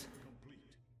upgrades.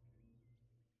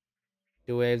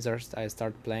 2 waves are I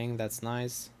start playing, that's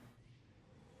nice.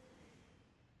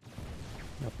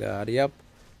 Oh god, yep.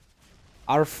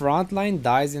 Our front line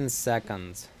dies in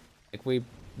seconds. Like we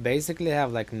basically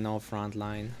have like no front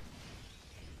line.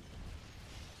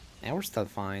 And we're still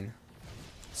fine.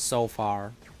 So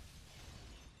far.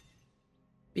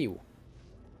 Pew.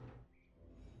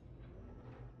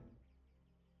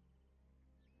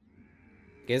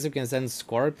 Guess you can send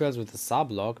Scorpions with a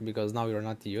sub-lock because now you're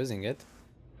not using it.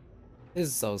 This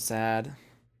is so sad.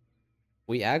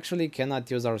 We actually cannot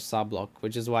use our sub-lock,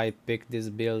 which is why I picked this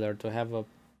builder to have a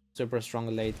super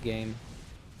strong late game.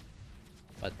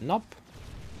 But nope.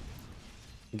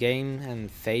 Game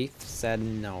and faith said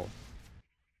no.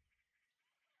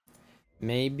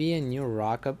 Maybe a new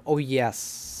rock up. Oh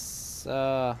yes.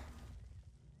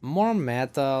 More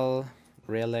metal.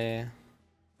 Really?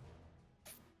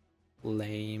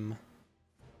 Lame.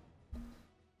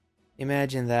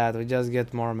 Imagine that, we just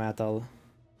get more metal.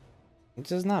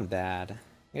 Which is not bad.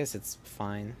 I guess it's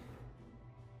fine.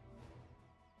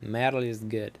 Metal is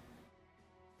good.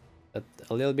 But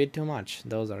a little bit too much.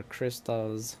 Those are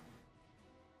crystals.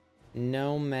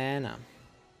 No mana.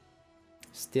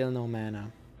 Still no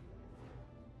mana.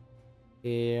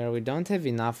 Here, we don't have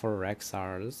enough for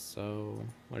Rexars, so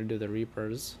we'll do the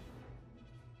Reapers.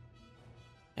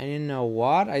 And you know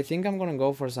what? I think I'm gonna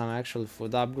go for some actual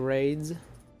food upgrades.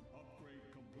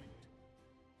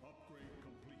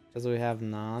 Because we have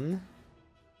none.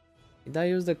 Did I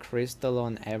use the crystal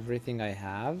on everything I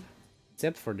have?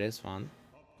 Except for this one.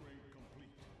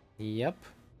 Yep.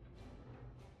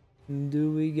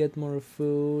 Do we get more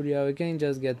food? Yeah, we can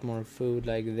just get more food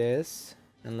like this.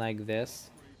 And like this.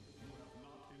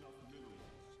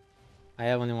 I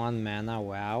have only 1 mana,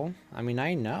 wow. I mean,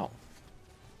 I know.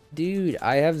 Dude,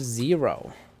 I have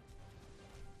 0.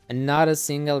 And not a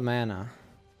single mana.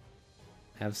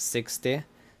 I have 60.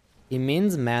 It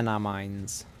means mana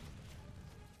mines.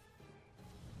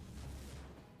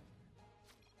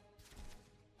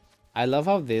 I love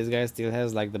how this guy still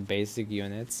has like the basic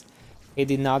units. He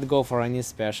did not go for any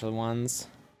special ones.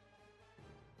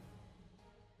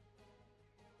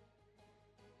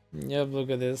 Yep, look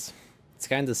at this. It's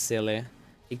kinda silly.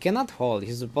 He cannot hold.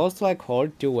 He's supposed to like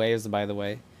hold 2 waves, by the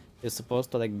way. He's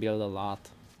supposed to like build a lot.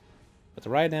 But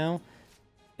right now,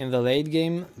 in the late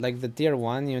game, like the tier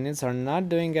 1 units are not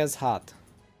doing as hot.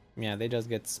 Yeah, they just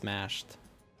get smashed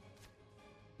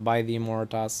by the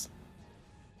Immortas.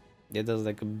 It does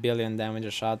like 1,000,000,000 damage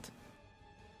a shot.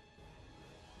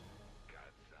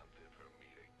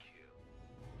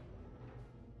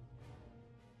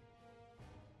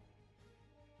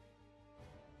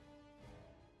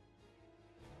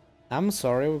 I'm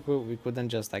sorry we couldn't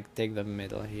just like take the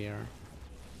middle here.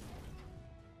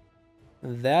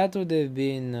 That would have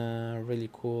been really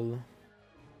cool.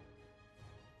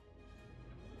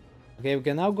 Okay, we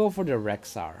can now go for the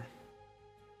Rexar.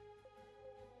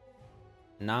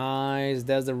 Nice,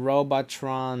 there's the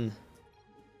Robotron.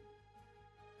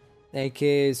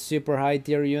 aka super high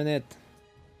tier unit,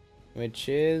 which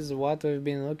is what we've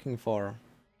been looking for.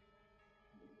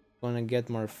 Gonna get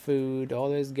more food,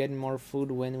 always getting more food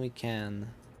when we can.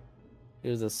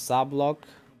 Here's a sub-lock.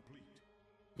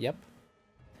 Yep.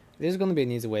 This is gonna be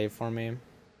an easy wave for me.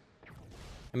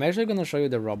 I'm actually gonna show you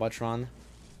the Robotron.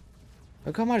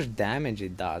 Look how much damage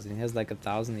it does. It has like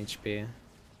 1000 HP.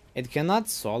 It cannot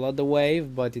solo the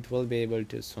wave, but it will be able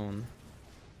to soon.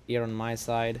 Here on my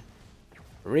side.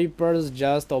 Reapers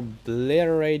just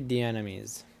obliterate the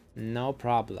enemies. No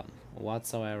problem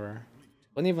whatsoever.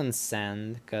 Won't even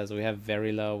send, because we have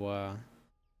very low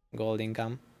gold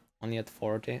income. Only at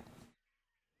 40.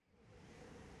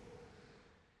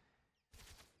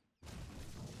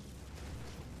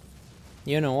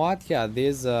 You know what? Yeah,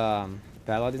 these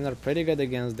paladins are pretty good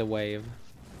against the wave.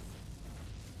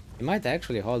 You might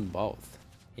actually hold both.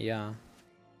 Yeah.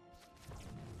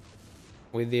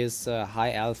 With this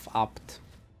high elf upped.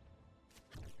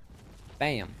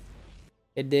 Bam.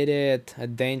 It did it. A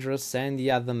dangerous, and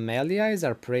yeah, the melees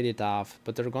are pretty tough,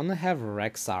 but they're gonna have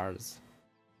Rexars.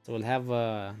 So we'll have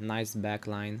a nice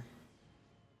backline.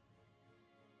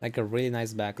 Like a really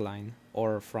nice backline.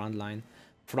 Or front line.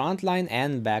 Front line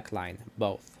and backline,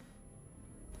 both.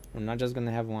 We're not just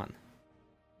gonna have one.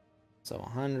 So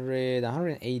 100,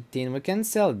 118. We can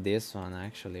sell this one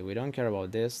actually. We don't care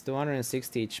about this.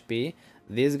 260 HP.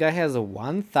 This guy has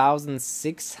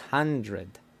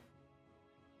 1600.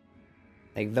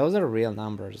 Like, those are real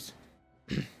numbers.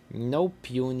 No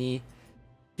puny.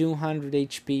 200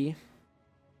 HP.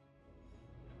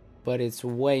 But it's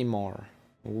way more.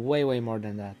 Way more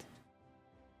than that.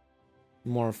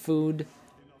 More food.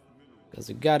 Because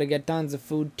we gotta get tons of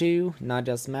food too. Not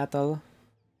just metal.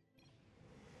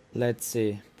 Let's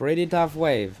see. Pretty tough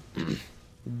wave.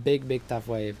 Big tough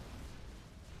wave.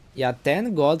 Yeah,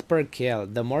 10 gold per kill.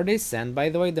 The more they send, by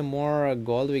the way, the more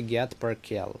gold we get per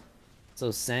kill. So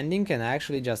sending can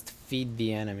actually just feed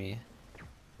the enemy.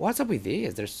 What's up with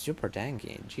these? They're super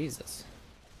tanky. Jesus.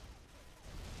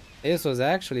 This was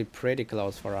actually pretty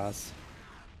close for us.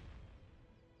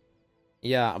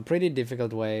 Yeah, a pretty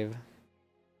difficult wave.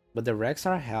 But the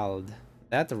Rexar held.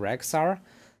 That Rexar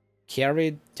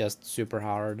carried just super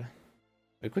hard.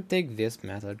 We could take this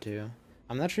method too.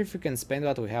 I'm not sure if we can spend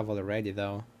what we have already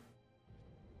though.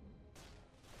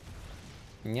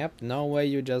 Yep, no way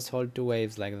you just hold two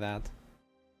waves like that.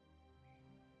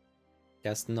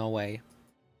 Just no way.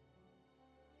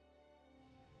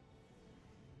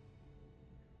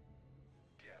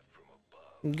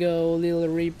 Go, little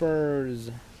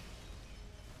reapers!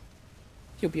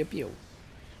 Pew pew pew.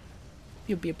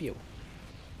 Pew pew pew.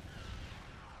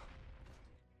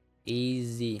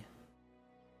 Easy.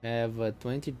 I have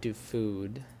 22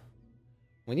 food.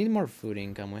 We need more food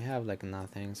income. We have like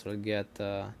nothing, so we'll get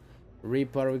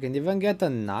Reaper. We can even get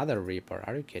another Reaper.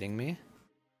 Are you kidding me?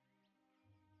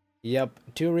 Yep,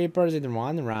 2 Reapers in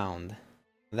 1 round.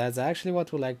 That's actually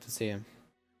what we like to see.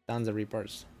 Tons of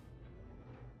Reapers.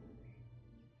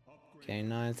 Okay,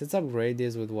 nice. Let's upgrade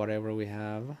this with whatever we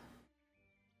have.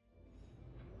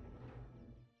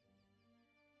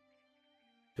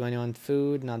 $21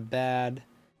 food, not bad.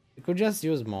 We could just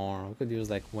use more. We could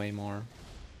use like way more.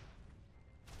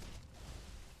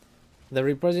 The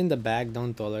Reapers in the back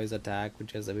don't always attack,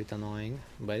 which is a bit annoying,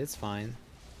 but it's fine.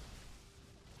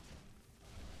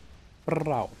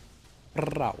 Prow.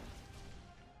 Prow.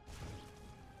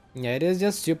 Yeah, it is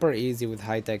just super easy with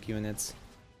high-tech units.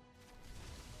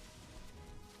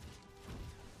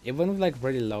 Even with like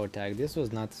pretty low tech, this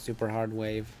was not a super hard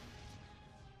wave.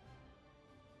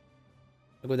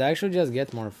 We could actually just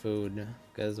get more food,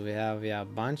 because we have, yeah, a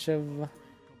bunch of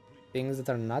things that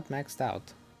are not maxed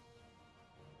out.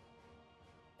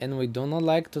 And we do not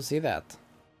like to see that.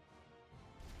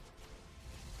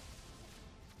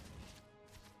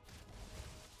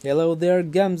 Hello there,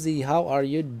 Gumsy, how are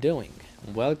you doing?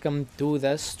 Welcome to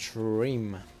the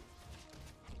stream.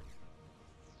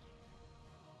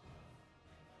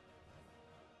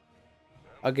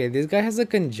 Okay, this guy has a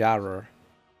Conjurer.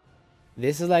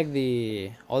 This is like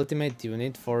the ultimate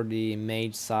unit for the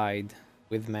mage side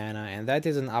with mana, and that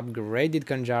is an upgraded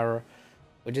Conjurer.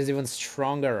 which is even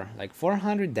stronger, like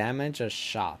 400 damage a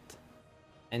shot,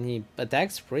 and he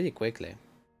attacks pretty quickly,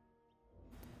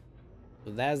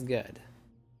 so that's good.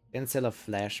 Can sell a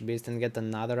Flash Beast and get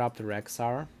another up to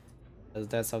Rexar, because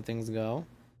that's how things go.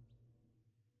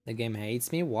 The game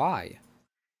hates me? Why?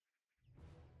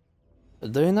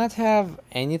 Do you not have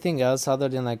anything else other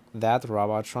than like that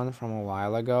Robotron from a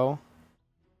while ago?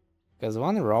 Because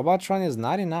one Robotron is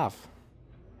not enough.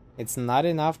 It's not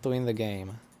enough to win the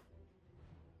game.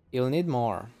 You'll need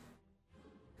more.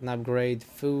 Can upgrade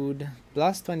food.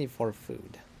 Plus 24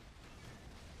 food.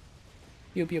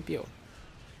 Pew pew pew.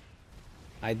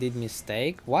 I did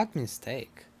mistake? What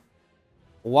mistake?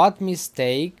 What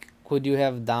mistake could you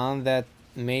have done that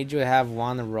made you have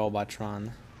one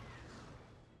Robotron?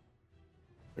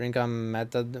 Drink a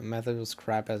method was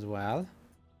crap as well.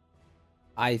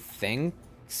 I think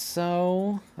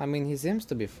so. I mean, he seems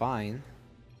to be fine.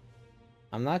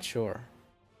 I'm not sure.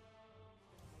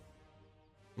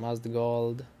 Must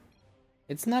gold.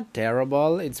 It's not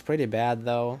terrible. It's pretty bad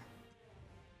though.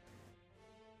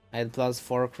 I had plus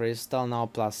 4 crystal, now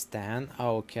plus 10.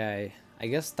 Okay. I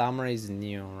guess Tamer is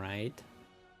new, right?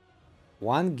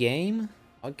 One game?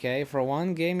 Okay, for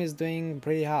one game is doing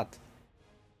pretty hot.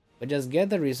 But just get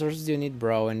the resources you need,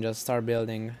 bro, and just start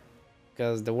building.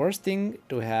 Because the worst thing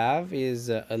to have is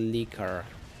a leaker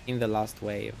in the last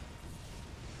wave.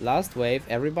 Last wave,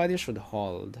 everybody should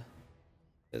hold.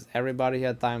 Because everybody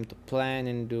had time to plan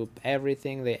and do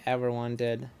everything they ever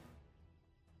wanted.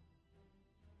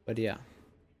 But yeah.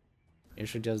 You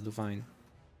should just do fine.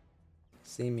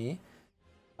 See me?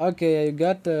 Okay, you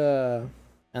got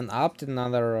an up to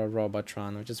another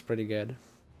Robotron, which is pretty good.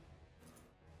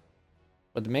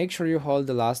 But make sure you hold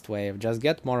the last wave. Just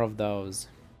get more of those.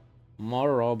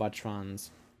 More Robotrons.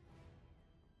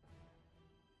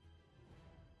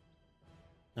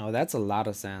 Oh, that's a lot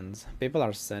of sands. People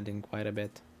are sending quite a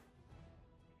bit.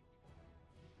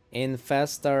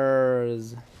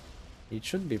 Infestors. It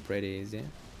should be pretty easy.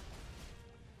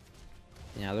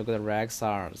 Yeah, look at the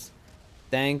Rexars.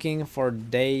 Tanking for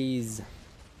days.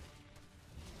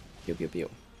 Pew pew pew.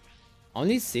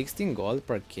 Only 16 gold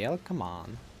per kill? Come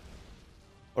on.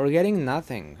 We're getting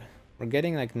nothing. We're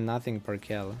getting like nothing per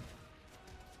kill.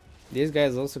 These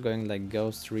guys also going like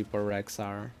Ghost Reaper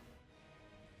Rexar.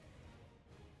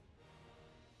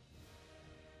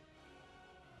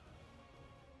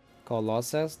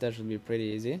 Colossus, that should be pretty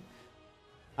easy.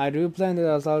 I do plan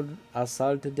the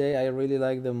assault today. I really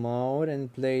like the mode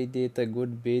and played it a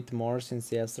good bit more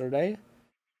since yesterday.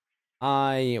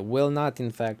 I will not,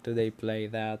 in fact, today play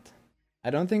that. I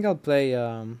don't think I'll play.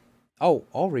 Oh,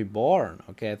 Reborn.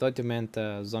 Okay, I thought you meant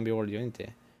Zombie World Unity.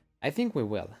 I think we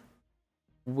will.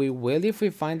 We will if we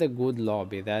find a good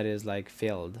lobby that is like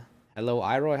filled. Hello,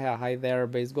 Iro. Hi there,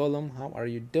 Base Golem. How are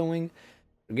you doing?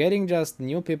 We're getting just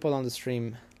new people on the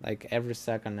stream like every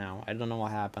second now. I don't know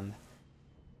what happened.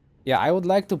 Yeah, I would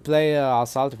like to play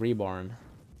Assault Reborn.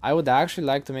 I would actually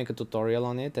like to make a tutorial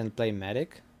on it and play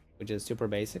Medic, which is super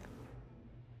basic.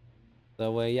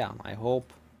 So yeah, I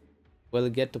hope we'll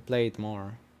get to play it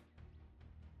more.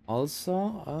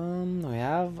 Also, we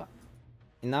have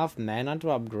enough mana to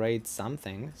upgrade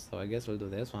something, so I guess we'll do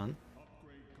this one.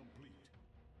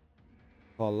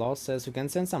 Colossus, we can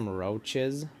send some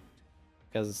roaches,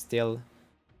 because still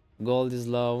gold is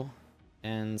low.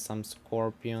 And some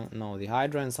scorpion, no, the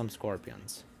Hydra and some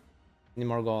scorpions. Need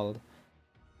more gold.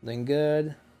 Doing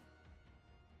good.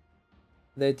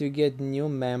 That you get new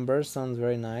members sounds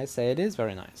very nice. It is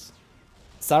very nice.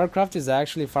 Starcraft is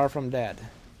actually far from dead.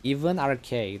 Even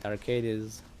Arcade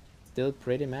is still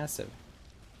pretty massive.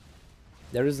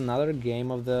 There is another game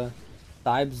of the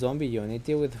type Zombie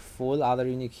Unity with full other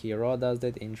unique hero. Does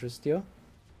that interest you?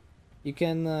 You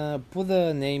can put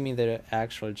the name in the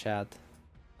actual chat.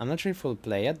 I'm not sure if we'll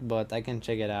play it, but I can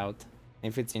check it out.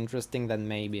 If it's interesting, then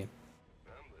maybe.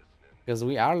 Because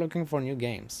we are looking for new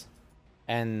games.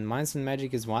 And Mines and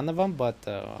Magic is one of them, but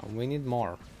we need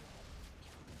more.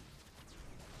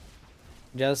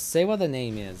 Just say what the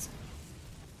name is.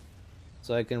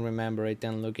 So I can remember it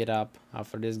and look it up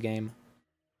after this game.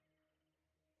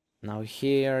 Now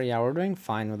here, yeah, we're doing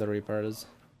fine with the Reapers.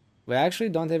 We actually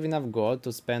don't have enough gold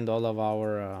to spend all of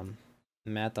our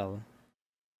metal.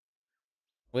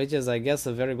 Which is, I guess,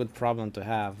 a very good problem to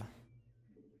have.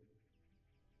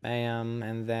 Bam,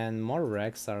 and then more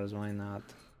Rexars, why not?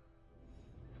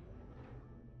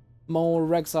 More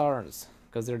Rexars,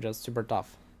 because they're just super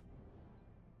tough.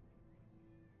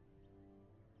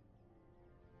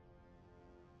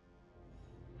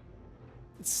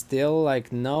 Still,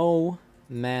 like, no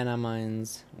mana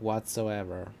mines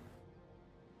whatsoever.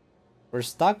 We're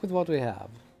stuck with what we have.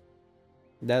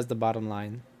 That's the bottom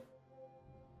line.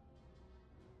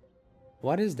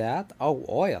 What is that? Oh,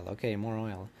 oil. Okay, more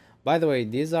oil. By the way,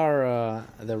 these are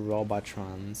the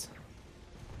Robotrons.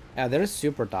 Yeah, they're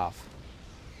super tough.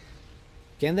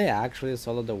 Can they actually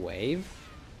solo the wave?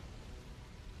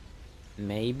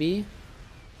 Maybe.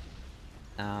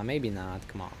 Maybe not.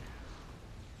 Come on.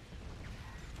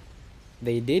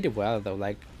 They did well though.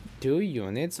 Like 2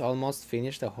 units almost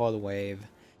finished the whole wave.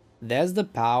 That's the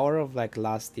power of like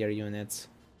last tier units.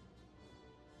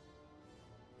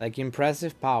 Like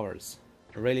impressive powers.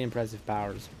 Really impressive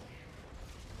powers.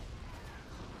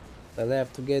 They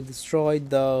have to get destroyed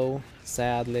though,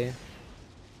 sadly.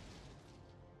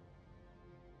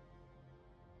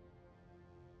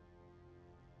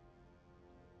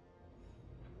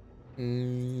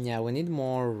 Yeah, we need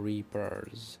more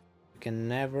Reapers. We can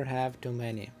never have too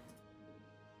many.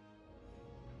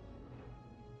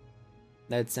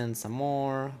 Let's send some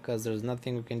more, because there's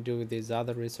nothing we can do with these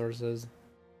other resources.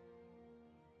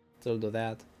 Still do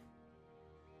that.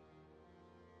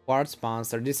 Quartz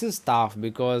Monster. This is tough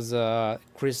because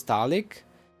Crystallic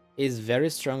is very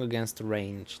strong against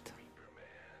ranged.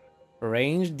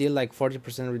 Ranged deal like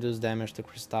 40% reduced damage to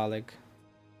Crystallic.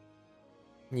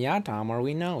 Yeah, Tamar,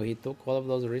 we know. He took all of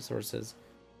those resources.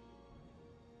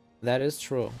 That is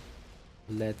true.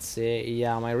 Let's see.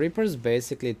 Yeah, my Reapers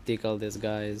basically tickle these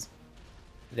guys.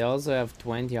 They also have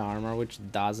 20 armor, which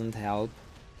doesn't help.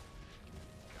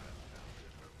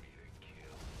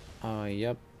 Oh,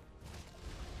 yep.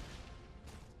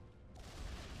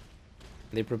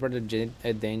 They prepared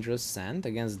a dangerous sand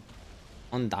against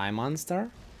on Die Monster.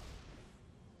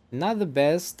 Not the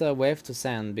best wave to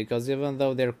send, because even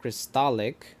though they're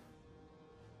Crystallic,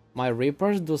 my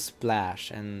Reapers do splash,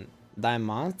 and Die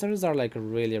Monsters are like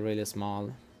really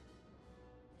small.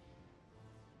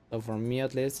 So for me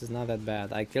at least, it's not that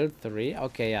bad. I killed 3.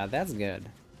 Okay, yeah, that's good.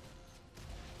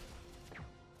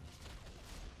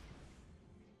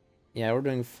 Yeah, we're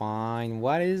doing fine.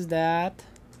 What is that?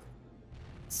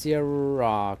 See a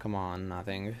rock. Come on,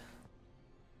 nothing.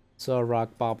 Saw a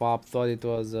rock pop up. Thought it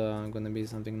was gonna be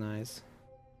something nice.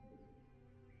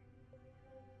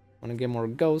 Wanna get more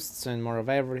ghosts and more of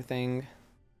everything.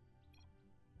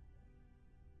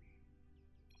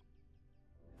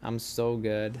 I'm so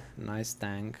good. Nice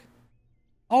tank.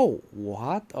 Oh,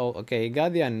 what? Oh, okay, he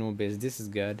got the Anubis. This is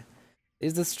good.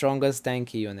 It's the strongest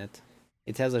tanky unit.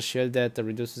 It has a shield that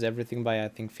reduces everything by, I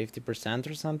think, 50%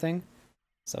 or something.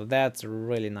 So that's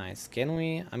really nice. Can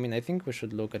we... I mean, I think we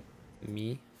should look at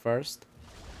me first.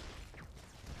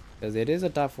 Because it is a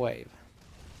tough wave.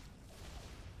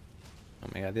 Oh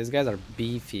my god, these guys are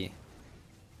beefy.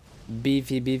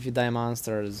 Beefy die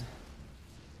monsters.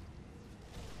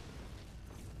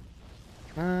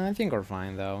 I think we're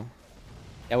fine though.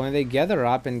 Yeah, when they gather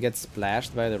up and get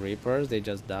splashed by the Reapers, they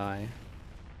just die.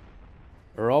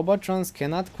 Robotrons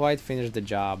cannot quite finish the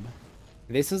job.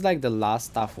 This is like the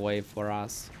last tough wave for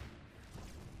us.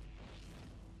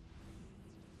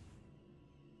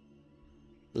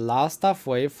 Last tough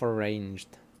wave for ranged.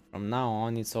 From now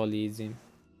on, it's all easy.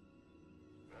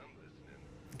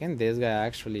 Can this guy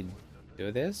actually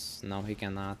do this? No, he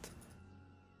cannot.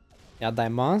 Yeah, die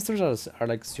monsters are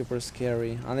like super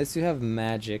scary, unless you have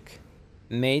magic.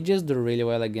 Mages do really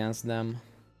well against them.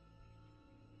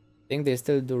 I think they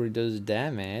still do reduce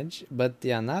damage, but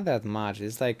yeah, not that much.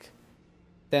 It's like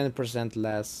 10%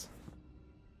 less.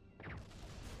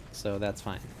 So that's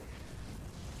fine.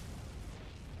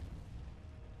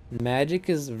 Magic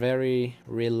is very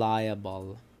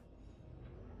reliable.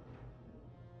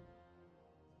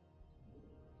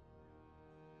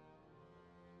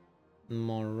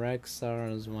 More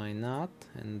Rexars, why not?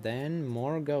 And then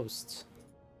more ghosts.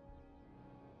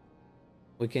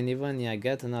 We can even, yeah,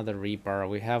 get another Reaper.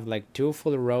 We have like 2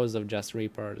 full rows of just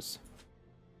Reapers.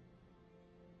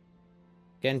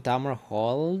 Can Tamar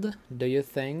hold, do you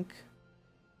think?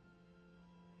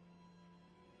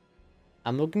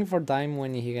 I'm looking for time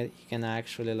when he can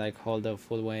actually like hold a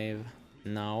full wave.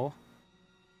 No.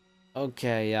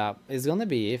 Okay, yeah, it's gonna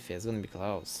be iffy, it's gonna be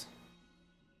close.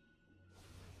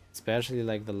 Especially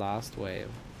like the last wave.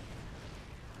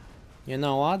 You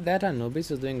know what? That Anubis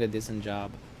is doing a decent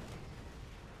job.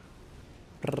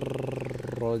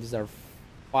 Roads are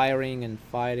firing and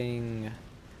fighting.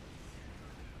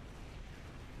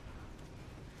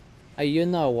 You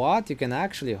know what? You can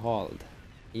actually hold.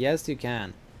 Yes, you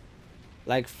can.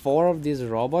 Like 4 of these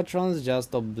Robotrons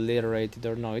just obliterated,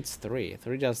 or no, it's 3.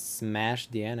 3 just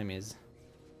smashed the enemies.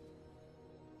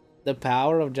 The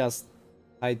power of just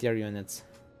high tier units,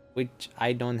 which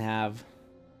I don't have.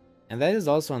 And that is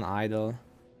also an idol.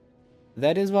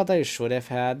 That is what I should have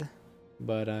had,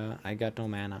 but I got no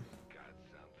mana.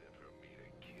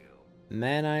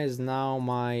 Mana is now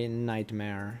my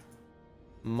nightmare.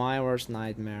 My worst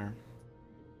nightmare.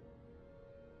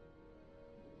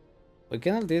 We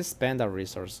can at least spend our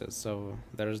resources, so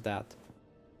there's that.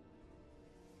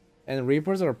 And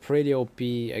Reapers are pretty OP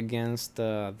against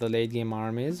the late game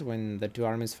armies when the two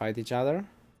armies fight each other.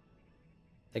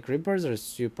 Like, Reapers are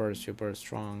super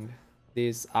strong.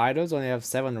 These idols only have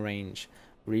 7 range.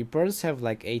 Reapers have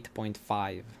like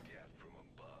 8.5.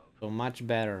 So much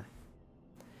better.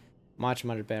 Much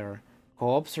better.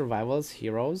 Co-op survivals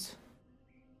heroes.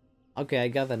 Okay, I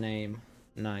got the name.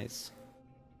 Nice.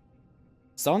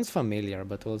 Sounds familiar,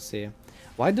 but we'll see.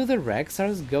 Why do the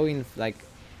Rexars go in like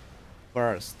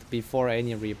first before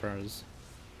any Reapers?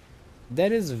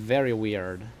 That is very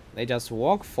weird. They just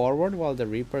walk forward while the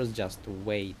Reapers just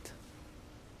wait.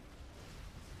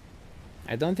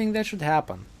 I don't think that should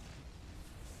happen.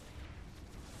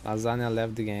 Lasagna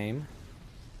left the game.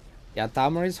 Yeah,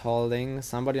 Tamar is holding.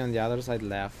 Somebody on the other side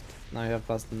left. Now you have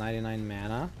plus 99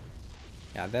 mana.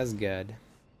 Yeah, that's good.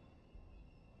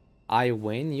 I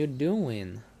win, you do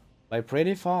win. By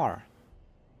pretty far.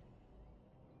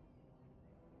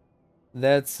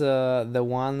 That's the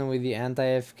one with the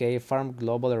anti-FK farm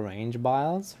global range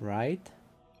biles, right?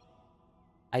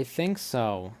 I think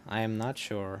so. I am not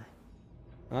sure.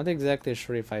 I'm not exactly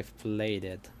sure if I've played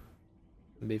it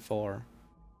before.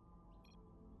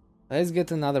 Let's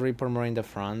get another Reaper more in the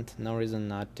front. No reason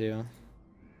not to.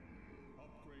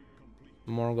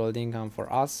 More gold income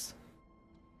for us.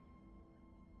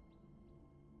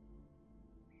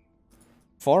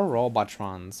 4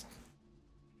 Robotrons.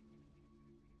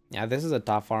 Yeah, this is a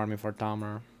tough army for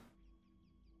Tamer.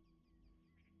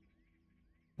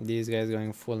 These guys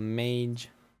going full mage.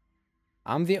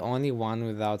 I'm the only one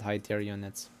without high tier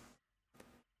units.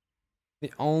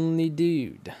 The only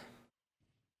dude.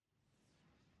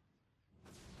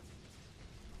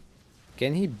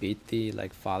 Can he beat the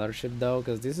like Fathership though?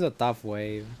 Because this is a tough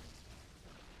wave.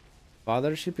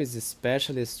 Fathership is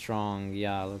especially strong.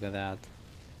 Yeah, look at that.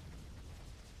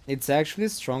 It's actually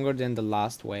stronger than the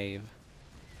last wave.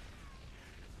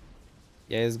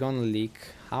 Yeah, it's gonna leak.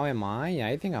 How am I? Yeah,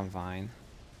 I think I'm fine.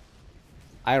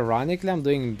 Ironically, I'm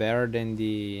doing better than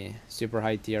the super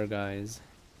high tier guys.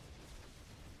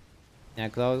 Yeah,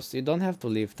 close. You don't have to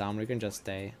leave town. You can just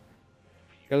stay.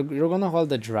 You're gonna hold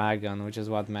the dragon, which is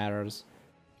what matters.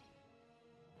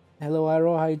 Hello,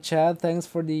 Iro. Hi, chat. Thanks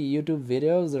for the YouTube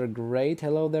videos. They're great.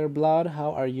 Hello there, Blood.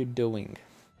 How are you doing?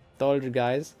 Told you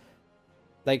guys.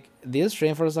 Like, this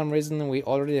stream, for some reason, we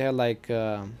already had like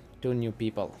 2 new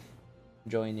people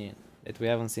join in that we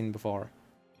haven't seen before.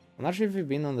 I'm not sure if you've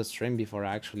been on the stream before,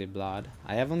 actually, Blood.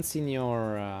 I haven't seen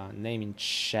your name in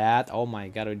chat. Oh my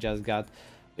god, we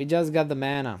just got the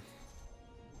mana.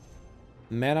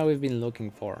 Mana we've been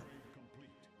looking for.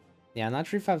 Yeah, I'm not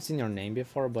sure if I've seen your name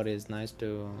before, but it's nice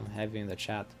to have you in the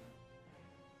chat.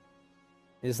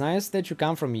 It's nice that you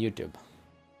come from YouTube,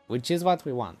 which is what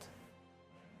we want.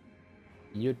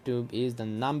 YouTube is the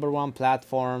 #1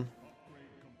 platform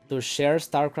to share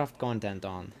Starcraft content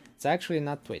on. It's actually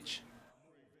not Twitch.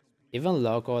 Even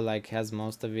Lowko like has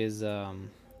most of his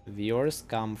viewers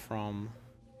come from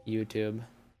YouTube.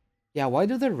 Yeah, why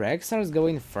do the Rexars go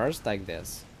in first like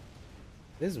this?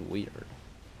 This is weird.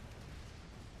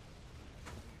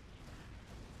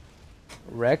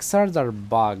 Rexars are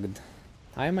bugged.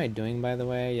 How am I doing, by the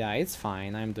way? Yeah, it's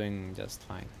fine. I'm doing just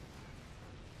fine.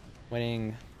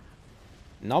 Winning.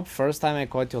 Nope, first time I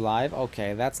caught you live.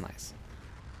 Okay, that's nice.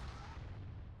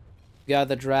 Got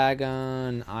the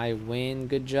dragon. I win.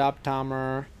 Good job,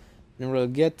 Tamer. And we'll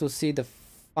get to see the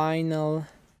final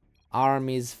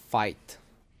armies fight.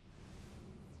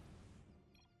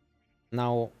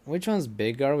 Now, which one's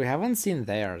bigger? We haven't seen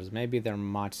theirs. Maybe they're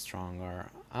much stronger.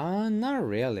 Not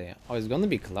really. Oh, it's gonna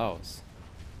be close.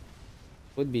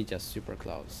 Would be just super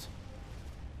close.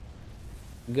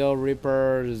 Go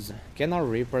Reapers. Can our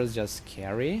Reapers just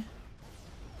carry?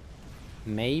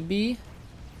 Maybe?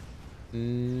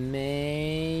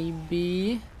 Maybe?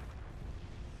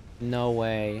 No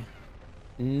way.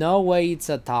 No way it's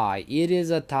a tie. It is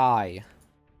a tie.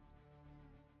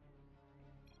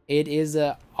 It is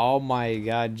a... Oh my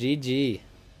god, GG.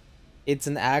 It's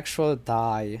an actual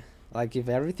tie. Like, if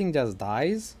everything just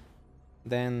dies,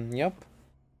 then, yep.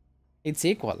 It's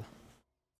equal.